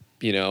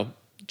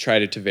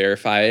tried to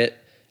verify it,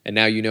 and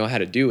now you know how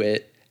to do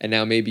it, and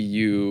now maybe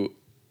you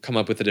come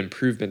up with an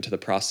improvement to the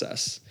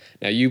process.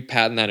 Now you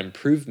patent that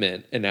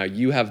improvement, and now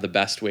you have the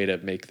best way to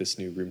make this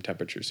new room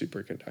temperature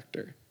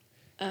superconductor.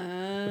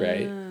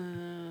 Right?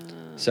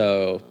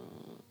 So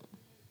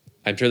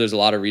I'm sure there's a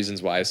lot of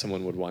reasons why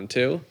someone would want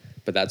to,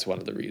 but that's one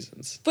of the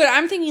reasons. But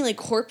I'm thinking like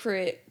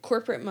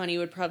corporate money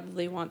would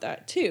probably want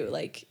that too,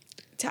 like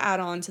to add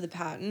on to the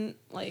patent,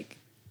 like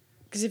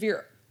because if you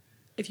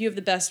have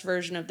the best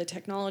version of the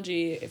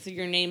technology, if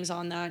your name's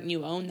on that and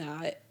you own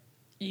that,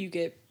 you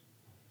get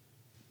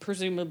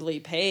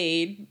presumably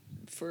paid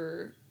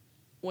for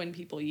when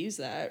people use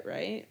that,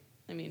 right?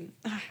 I mean,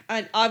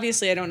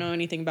 obviously I don't know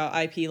anything about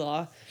IP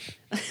law.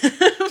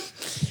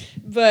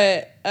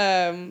 But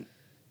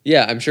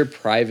yeah, I'm sure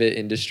private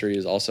industry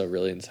is also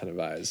really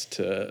incentivized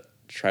to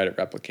try to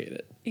replicate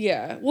it.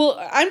 Yeah. Well,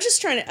 I'm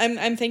just trying to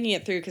I'm thinking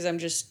it through because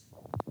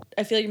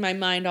I feel like my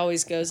mind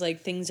always goes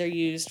like things are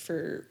used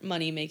for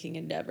money making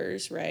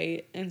endeavors,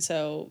 right? And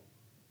so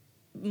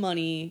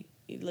money,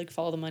 like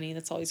follow the money,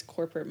 that's always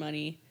corporate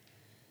money.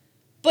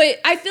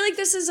 But I feel like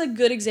this is a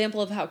good example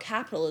of how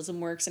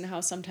capitalism works and how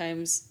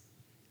sometimes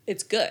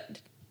it's good,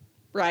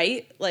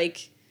 right?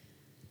 Like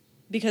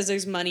because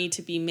there's money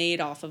to be made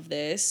off of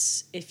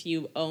this, if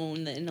you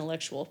own the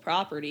intellectual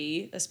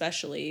property,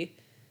 especially,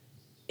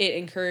 it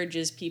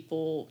encourages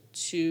people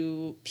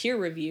to peer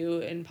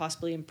review and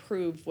possibly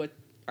improve what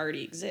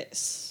already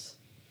exists.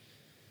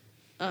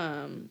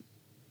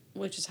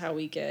 Which is how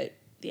we get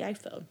the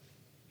iPhone.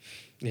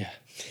 Yeah.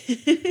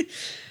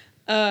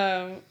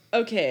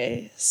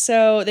 Okay,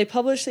 so they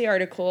published the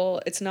article.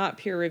 It's not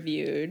peer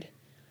reviewed.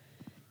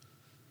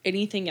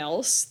 Anything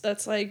else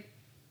that's like...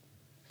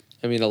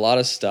 I mean, a lot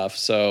of stuff.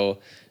 So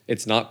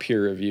it's not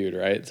peer reviewed,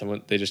 right?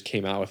 They just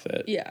came out with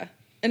it. Yeah.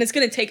 And it's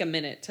going to take a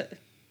minute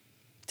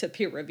to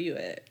peer review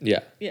it. Yeah.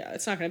 Yeah,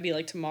 it's not going to be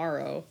like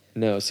tomorrow.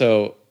 No,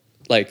 so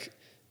like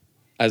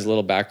as a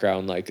little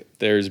background, like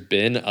there's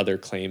been other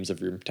claims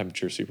of room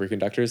temperature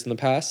superconductors in the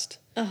past.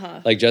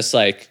 Uh-huh. Like just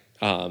like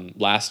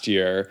last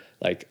year,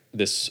 like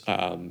this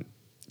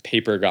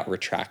paper got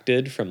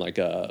retracted from like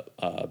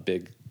a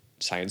big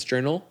science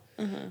journal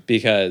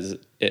because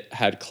it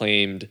had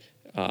claimed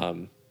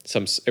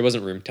it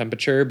wasn't room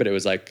temperature, but it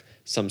was like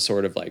some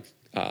sort of like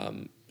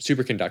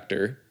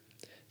superconductor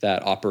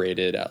that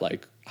operated at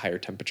like higher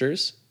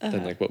temperatures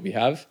than like what we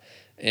have.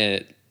 And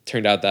it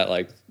turned out that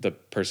like the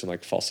person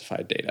like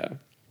falsified data.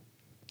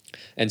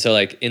 And so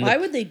like Why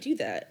would they do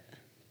that?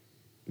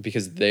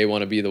 Because they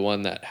want to be the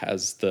one that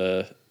has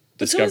the But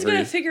discovery. someone's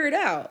going to figure it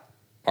out.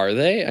 Are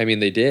they? I mean,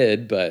 they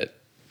did, but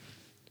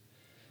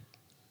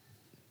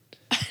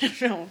I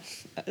don't know.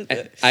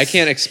 I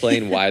can't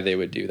explain why they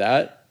would do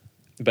that,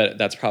 but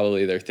that's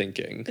probably their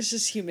thinking. It's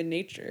just human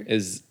nature.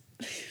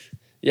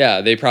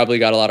 Yeah, they probably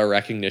got a lot of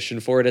recognition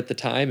for it at the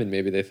time, and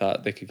maybe they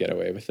thought they could get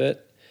away with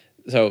it.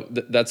 So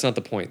that's not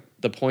the point.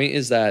 The point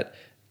is that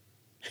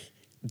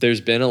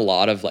there's been a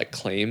lot of like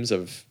claims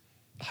of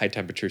high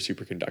temperature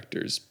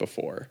superconductors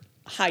before.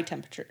 High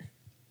temperature.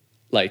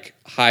 Like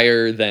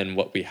higher than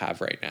what we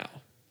have right now.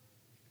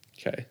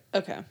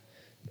 Okay.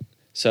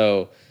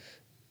 So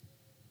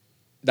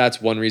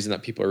that's one reason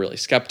that people are really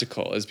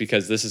skeptical is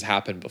because this has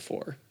happened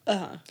before.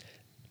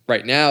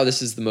 Right now,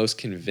 this is the most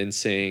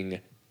convincing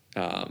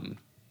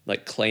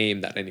like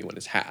claim that anyone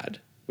has had,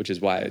 which is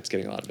why it's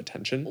getting a lot of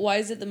attention. Why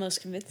is it the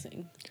most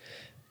convincing?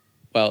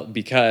 Well,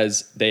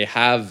 because they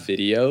have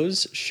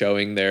videos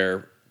showing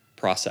their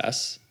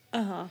process.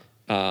 Or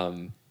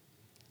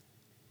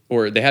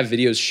they have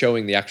videos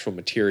showing the actual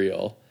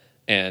material,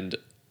 and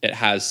it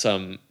has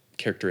some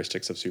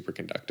characteristics of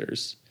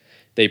superconductors.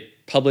 They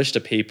published a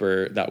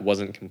paper that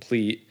wasn't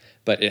complete,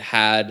 but it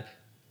had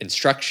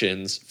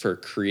instructions for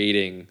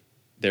creating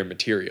their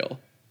material,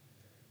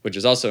 which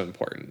is also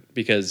important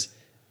because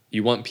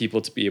you want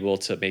people to be able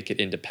to make it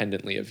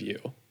independently of you,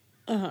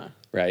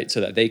 right?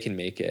 So that they can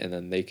make it and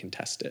then they can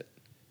test it,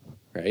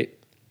 right?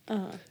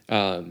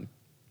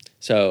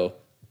 So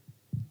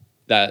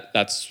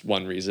that's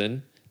one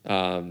reason.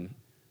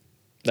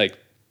 Like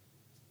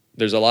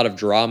there's a lot of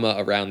drama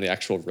around the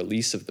actual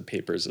release of the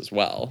papers as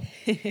well,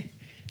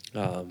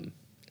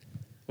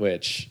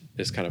 which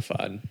is kind of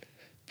fun,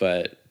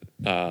 but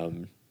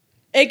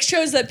it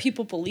shows that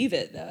people believe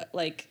it. That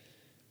like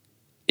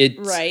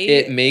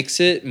it makes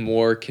it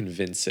more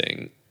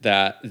convincing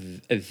that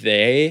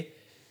they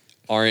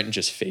aren't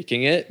just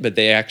faking it, but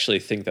they actually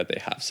think that they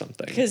have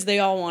something because they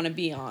all want to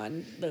be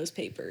on those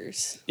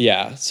papers.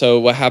 Yeah. So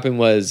what happened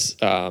was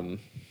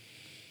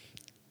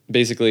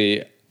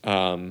basically.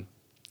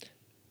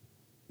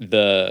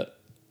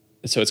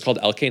 So it's called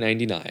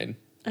LK-99.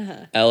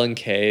 L and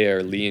K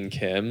are Lee and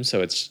Kim,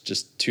 so it's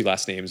just two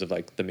last names of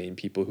like the main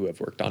people who have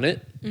worked on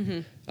it.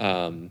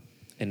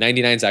 And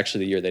 99 is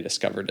actually the year they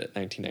discovered it,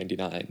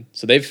 1999.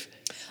 So they've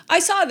I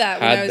saw that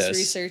when had I was this.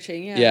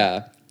 researching. Yeah.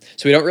 Yeah.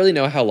 So we don't really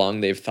know how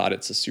long they've thought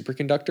it's a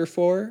superconductor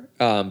for,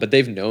 but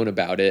they've known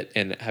about it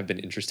and have been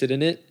interested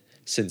in it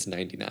since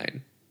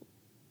 99.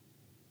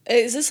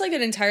 Is this like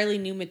an entirely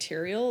new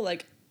material?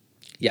 Like,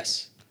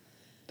 Yes.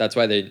 That's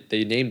why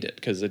they named it,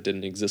 because it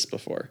didn't exist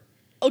before.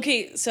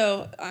 okay,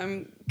 so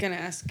I'm going to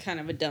ask kind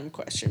of a dumb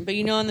question, but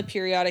you know on the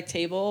periodic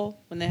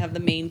table, when they have the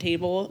main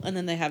table, and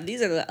then they have,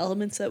 these are the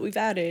elements that we've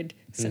added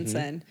since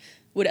then.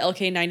 Would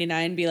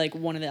LK-99 be like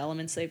one of the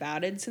elements they've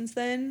added since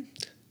then?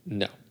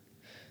 No.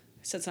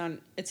 So it's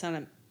not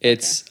a...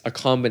 It's a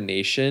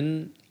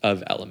combination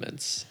of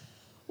elements.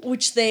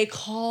 Which they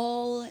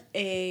call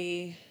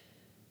a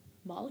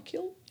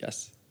molecule?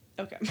 Yes.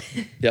 Okay.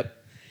 Yep.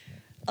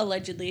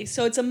 Allegedly.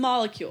 So it's a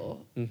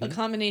molecule, a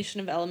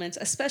combination of elements,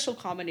 a special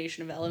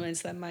combination of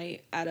elements that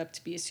might add up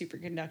to be a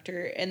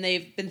superconductor. And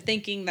they've been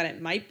thinking that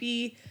it might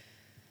be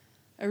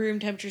a room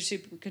temperature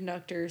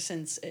superconductor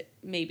since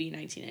maybe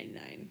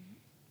 1999.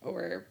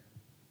 Or,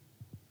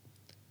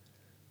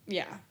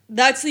 yeah.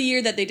 That's the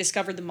year that they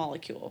discovered the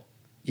molecule.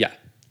 Yeah.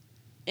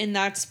 And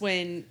that's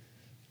when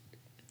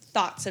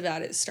thoughts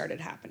about it started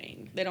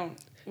happening.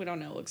 We don't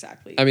know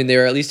exactly. I mean, they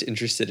were at least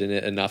interested in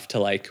it enough to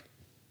like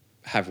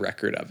have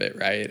record of it,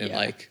 right? And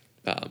like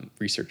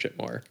research it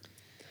more.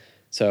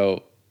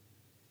 So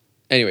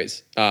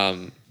anyways,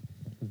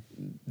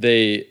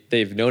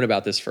 they've known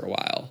about this for a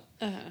while.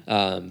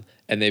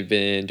 And they've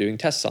been doing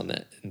tests on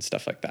it and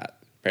stuff like that,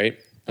 right?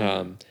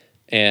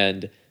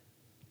 And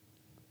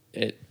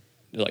it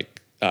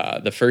like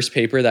the first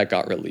paper that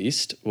got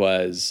released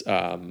was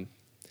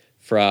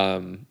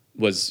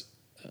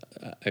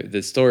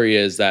the story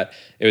is that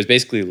it was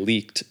basically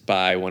leaked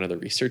by one of the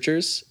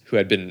researchers who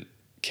had been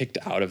kicked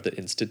out of the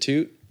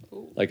institute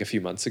like a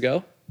few months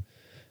ago.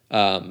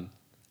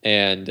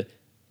 And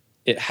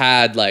it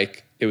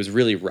was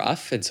really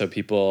rough. And so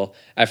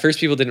at first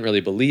people didn't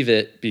really believe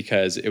it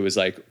because it was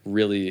like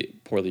really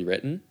poorly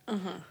written.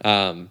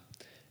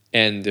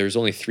 And there's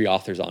only 3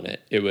 authors on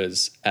it. It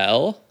was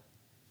L,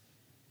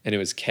 and it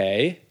was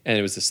K, and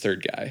it was this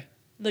third guy.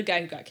 The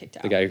guy who got kicked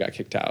out. The guy who got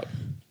kicked out.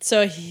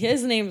 So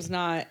his name's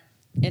not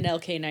in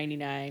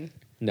LK-99.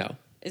 No.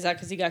 Is that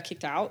because he got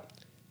kicked out?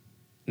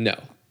 No.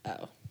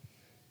 Oh.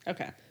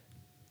 Okay.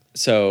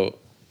 So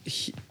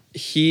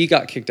he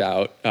got kicked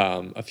out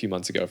a few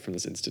months ago from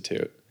this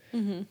institute.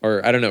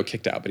 Or I don't know,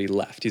 kicked out, but he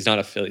left. He's not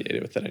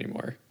affiliated with it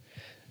anymore.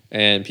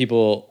 And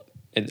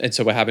and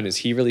so what happened is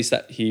he released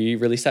that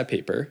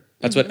paper.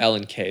 That's what L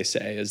and K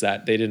say, is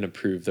that they didn't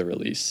approve the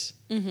release.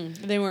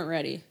 They weren't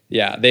ready.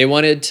 Yeah, they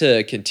wanted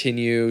to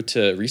continue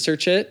to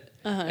research it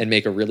and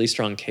make a really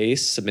strong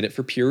case, submit it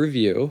for peer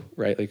review,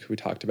 right, like we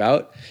talked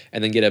about,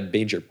 and then get a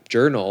major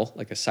journal,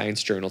 like a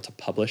science journal, to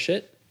publish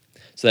it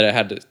so that it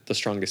had the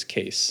strongest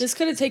case. This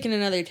could have taken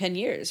another 10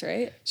 years,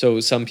 right? So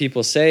some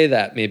people say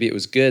that maybe it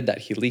was good that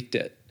he leaked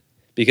it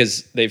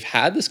because they've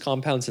had this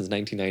compound since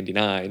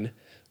 1999.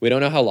 We don't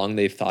know how long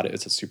they've thought it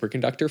was a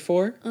superconductor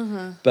for,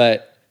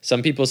 but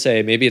some people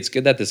say maybe it's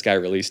good that this guy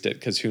released it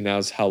because who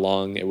knows how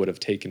long it would have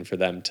taken for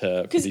them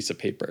to release a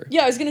paper.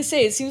 Yeah, I was going to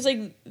say, it seems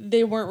like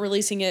they weren't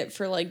releasing it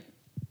for like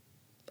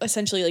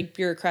essentially like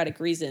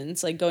bureaucratic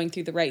reasons, like going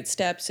through the right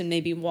steps and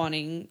maybe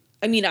wanting,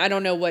 I mean, I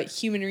don't know what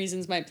human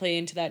reasons might play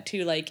into that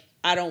too. Like,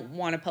 I don't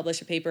want to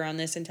publish a paper on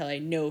this until I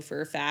know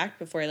for a fact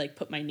before I like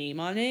put my name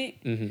on it.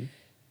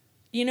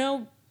 You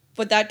know,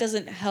 but that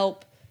doesn't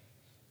help.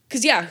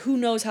 Because, yeah, who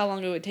knows how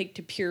long it would take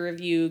to peer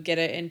review, get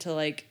it into,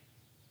 like,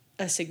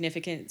 a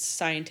significant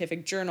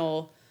scientific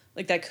journal.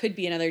 Like, that could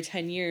be another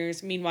 10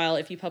 years. Meanwhile,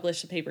 if you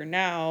publish the paper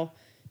now,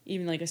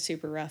 even, like, a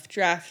super rough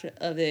draft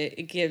of it,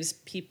 it gives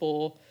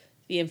people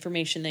the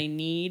information they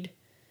need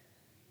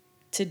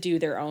to do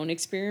their own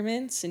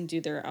experiments and do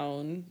their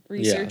own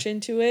research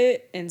into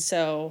it. And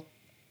so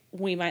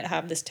we might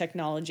have this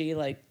technology,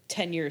 like,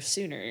 10 years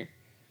sooner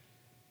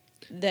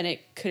than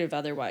it could have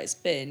otherwise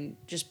been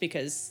just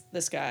because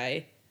this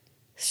guy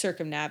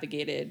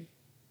circumnavigated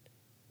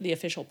the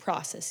official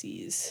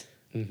processes.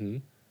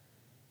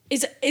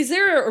 Is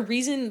there a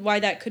reason why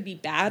that could be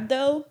bad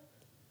though?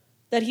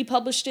 That he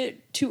published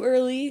it too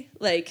early?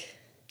 Like,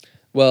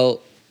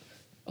 well,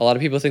 a lot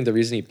of people think the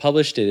reason he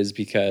published it is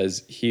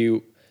because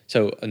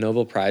so a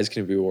Nobel Prize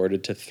can be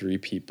awarded to 3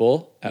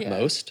 people at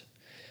most.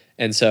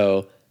 And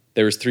so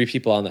there was 3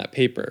 people on that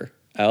paper,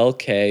 L,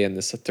 K, and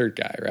this third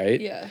guy,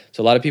 right? Yeah.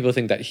 So a lot of people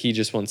think that he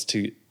just wants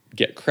to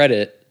get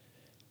credit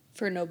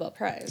for a Nobel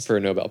Prize. For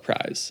a Nobel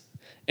Prize.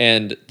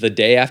 And the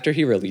day after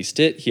he released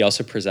it, he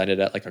also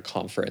presented at like a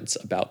conference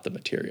about the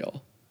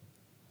material.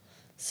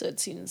 So it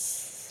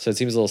seems a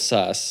little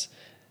sus.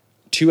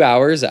 2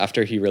 hours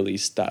after he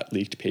released that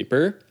leaked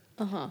paper,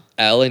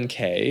 L and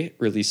K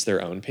released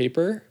their own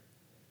paper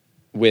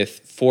with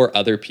 4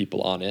 other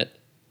people on it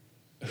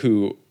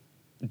who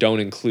don't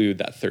include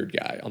that third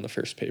guy on the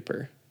first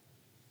paper.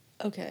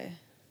 Okay.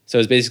 So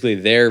it's basically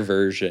their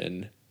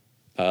version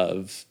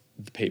of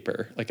the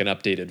paper, like an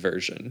updated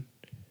version.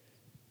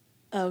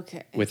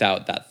 Okay.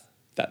 Without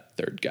that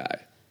third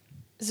guy.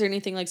 Is there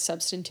anything like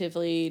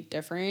substantively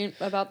different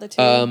about the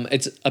two?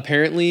 It's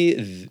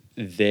apparently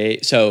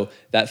so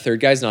that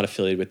third guy's not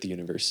affiliated with the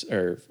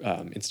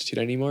institute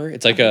anymore.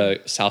 It's like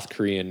a South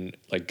Korean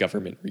like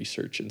government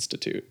research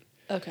institute.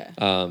 Okay.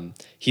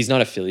 He's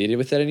not affiliated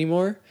with it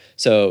anymore.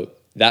 So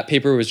that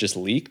paper was just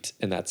leaked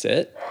and that's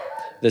it.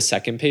 The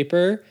second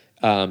paper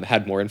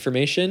had more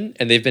information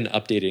and they've been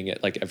updating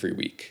it like every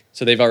week.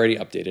 So they've already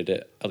updated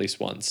it at least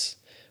once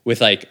with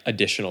like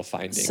additional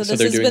findings. So this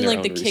they're has doing been their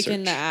like the own kick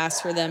in research. the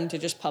ass for them to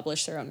just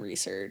publish their own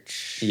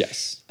research.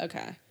 Yes.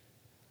 Okay.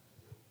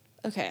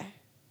 Okay.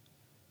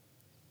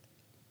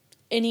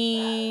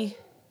 Any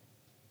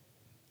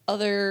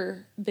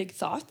other big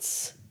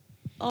thoughts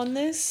on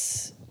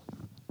this?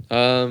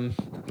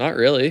 Not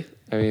really.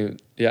 I mean,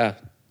 yeah,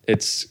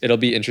 it'll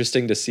be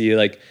interesting to see,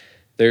 like,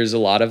 there's a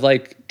lot of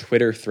like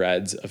Twitter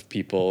threads of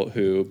people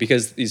who,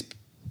 because these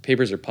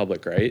papers are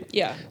public, right?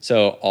 Yeah.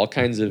 So all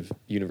kinds of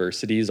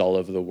universities all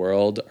over the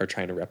world are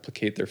trying to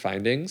replicate their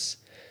findings.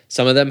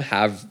 Some of them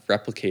have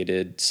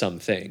replicated some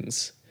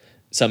things.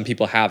 Some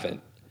people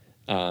haven't.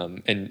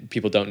 And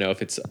people don't know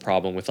if it's a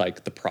problem with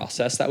like the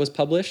process that was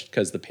published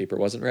because the paper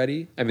wasn't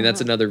ready. I mean,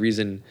 that's another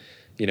reason,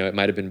 it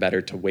might have been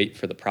better to wait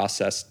for the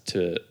process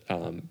to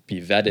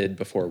be vetted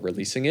before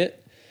releasing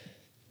it.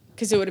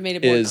 Because it would have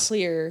made it more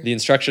clear. The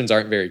instructions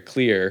aren't very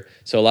clear.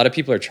 So a lot of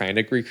people are trying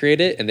to recreate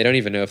it and they don't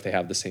even know if they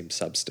have the same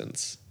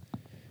substance.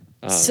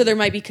 So there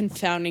might be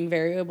confounding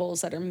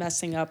variables that are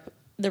messing up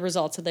the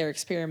results of their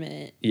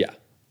experiment. Yeah.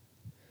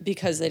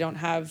 Because they don't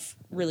have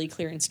really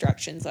clear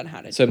instructions on how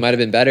to do it. So it might have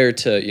been better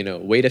to,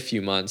 wait a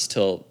few months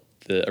till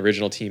the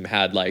original team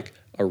had like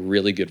a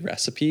really good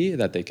recipe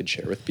that they could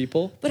share with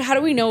people. But how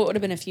do we know it would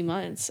have been a few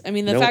months? I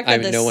mean,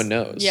 no one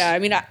knows. Yeah, I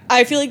mean,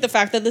 I feel like the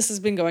fact that this has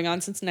been going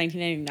on since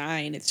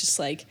 1999, it's just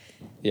like...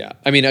 Yeah.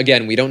 I mean,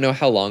 again, we don't know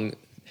how long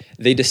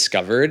they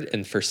discovered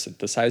and first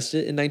synthesized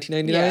it in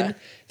 1999. Yeah.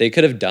 They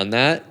could have done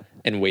that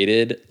and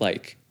waited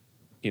like,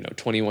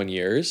 21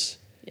 years.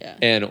 Yeah.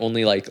 And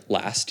only like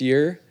last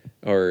year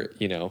or,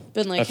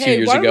 been like, a few hey,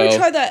 years why ago. don't we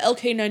try that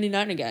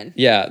LK-99 again?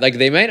 Yeah. Like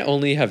they might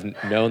only have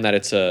known that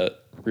it's a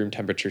room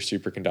temperature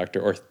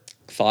superconductor or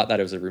thought that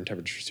it was a room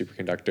temperature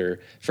superconductor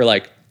for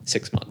like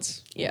 6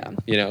 months. Yeah.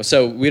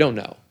 So we don't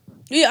know.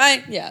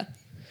 Yeah.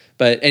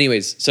 But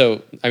anyways,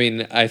 so, I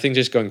mean, I think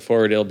just going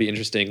forward, it'll be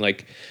interesting.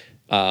 Like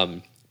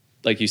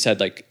you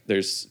said, like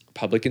there's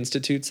public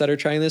institutes that are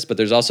trying this, but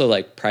there's also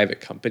like private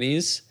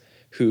companies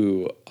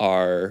who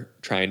are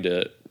trying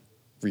to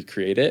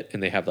recreate it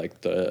and they have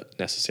like the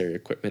necessary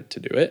equipment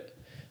to do it.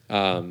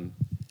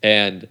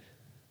 And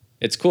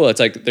it's cool. It's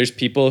like, there's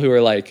people who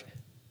are like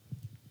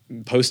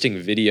posting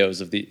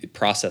videos of the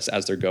process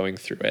as they're going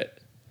through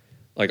it,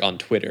 like on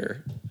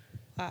Twitter.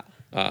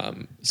 Wow.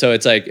 So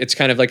it's like, it's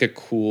kind of like a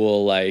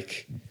cool,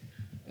 like,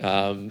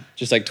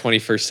 just like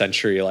 21st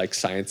century, like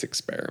science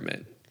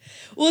experiment.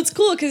 Well, it's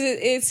cool because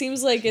it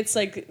seems like it's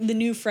like the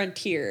new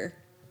frontier,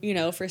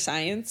 for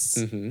science.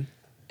 Mm-hmm.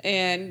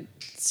 And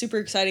super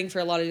exciting for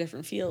a lot of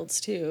different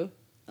fields too.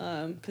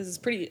 Because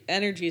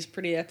energy is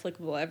pretty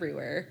applicable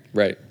everywhere.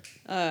 Right.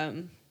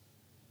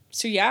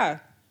 So yeah,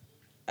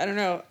 I don't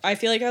know. I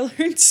feel like I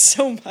learned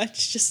so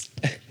much. Just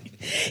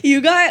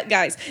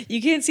guys,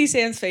 you can't see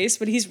Sam's face,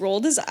 but he's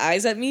rolled his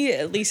eyes at me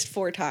at least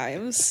 4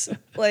 times,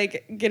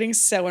 like getting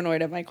so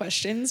annoyed at my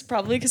questions,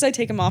 probably because I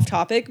take him off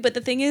topic. But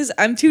the thing is,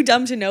 I'm too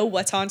dumb to know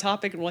what's on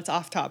topic and what's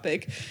off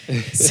topic.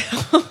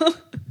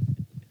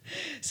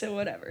 So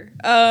whatever.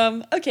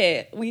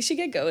 Okay, we should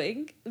get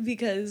going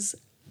because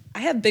I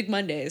have big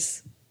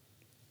Mondays.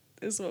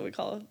 Is what we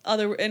call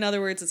it. In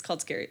other words, it's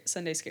called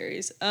Sunday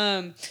Scaries.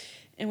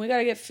 And we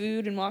gotta get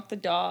food and walk the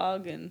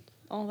dog and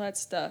all that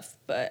stuff.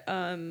 But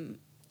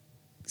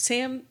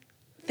Sam,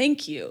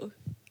 thank you.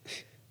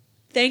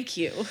 Thank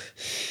you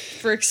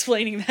for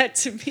explaining that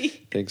to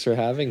me. Thanks for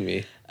having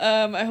me.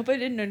 I hope I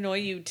didn't annoy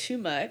you too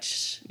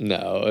much.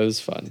 No, it was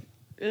fun.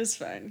 It was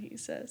fun, he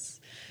says.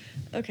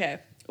 Okay.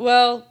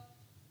 Well,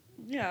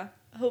 yeah.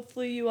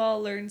 Hopefully you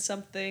all learned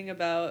something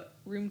about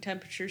room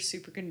temperature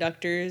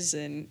superconductors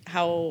and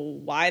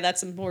why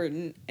that's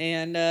important.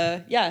 And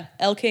yeah,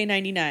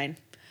 LK-99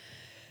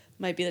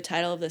 might be the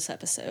title of this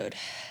episode.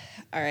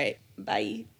 All right. Bye.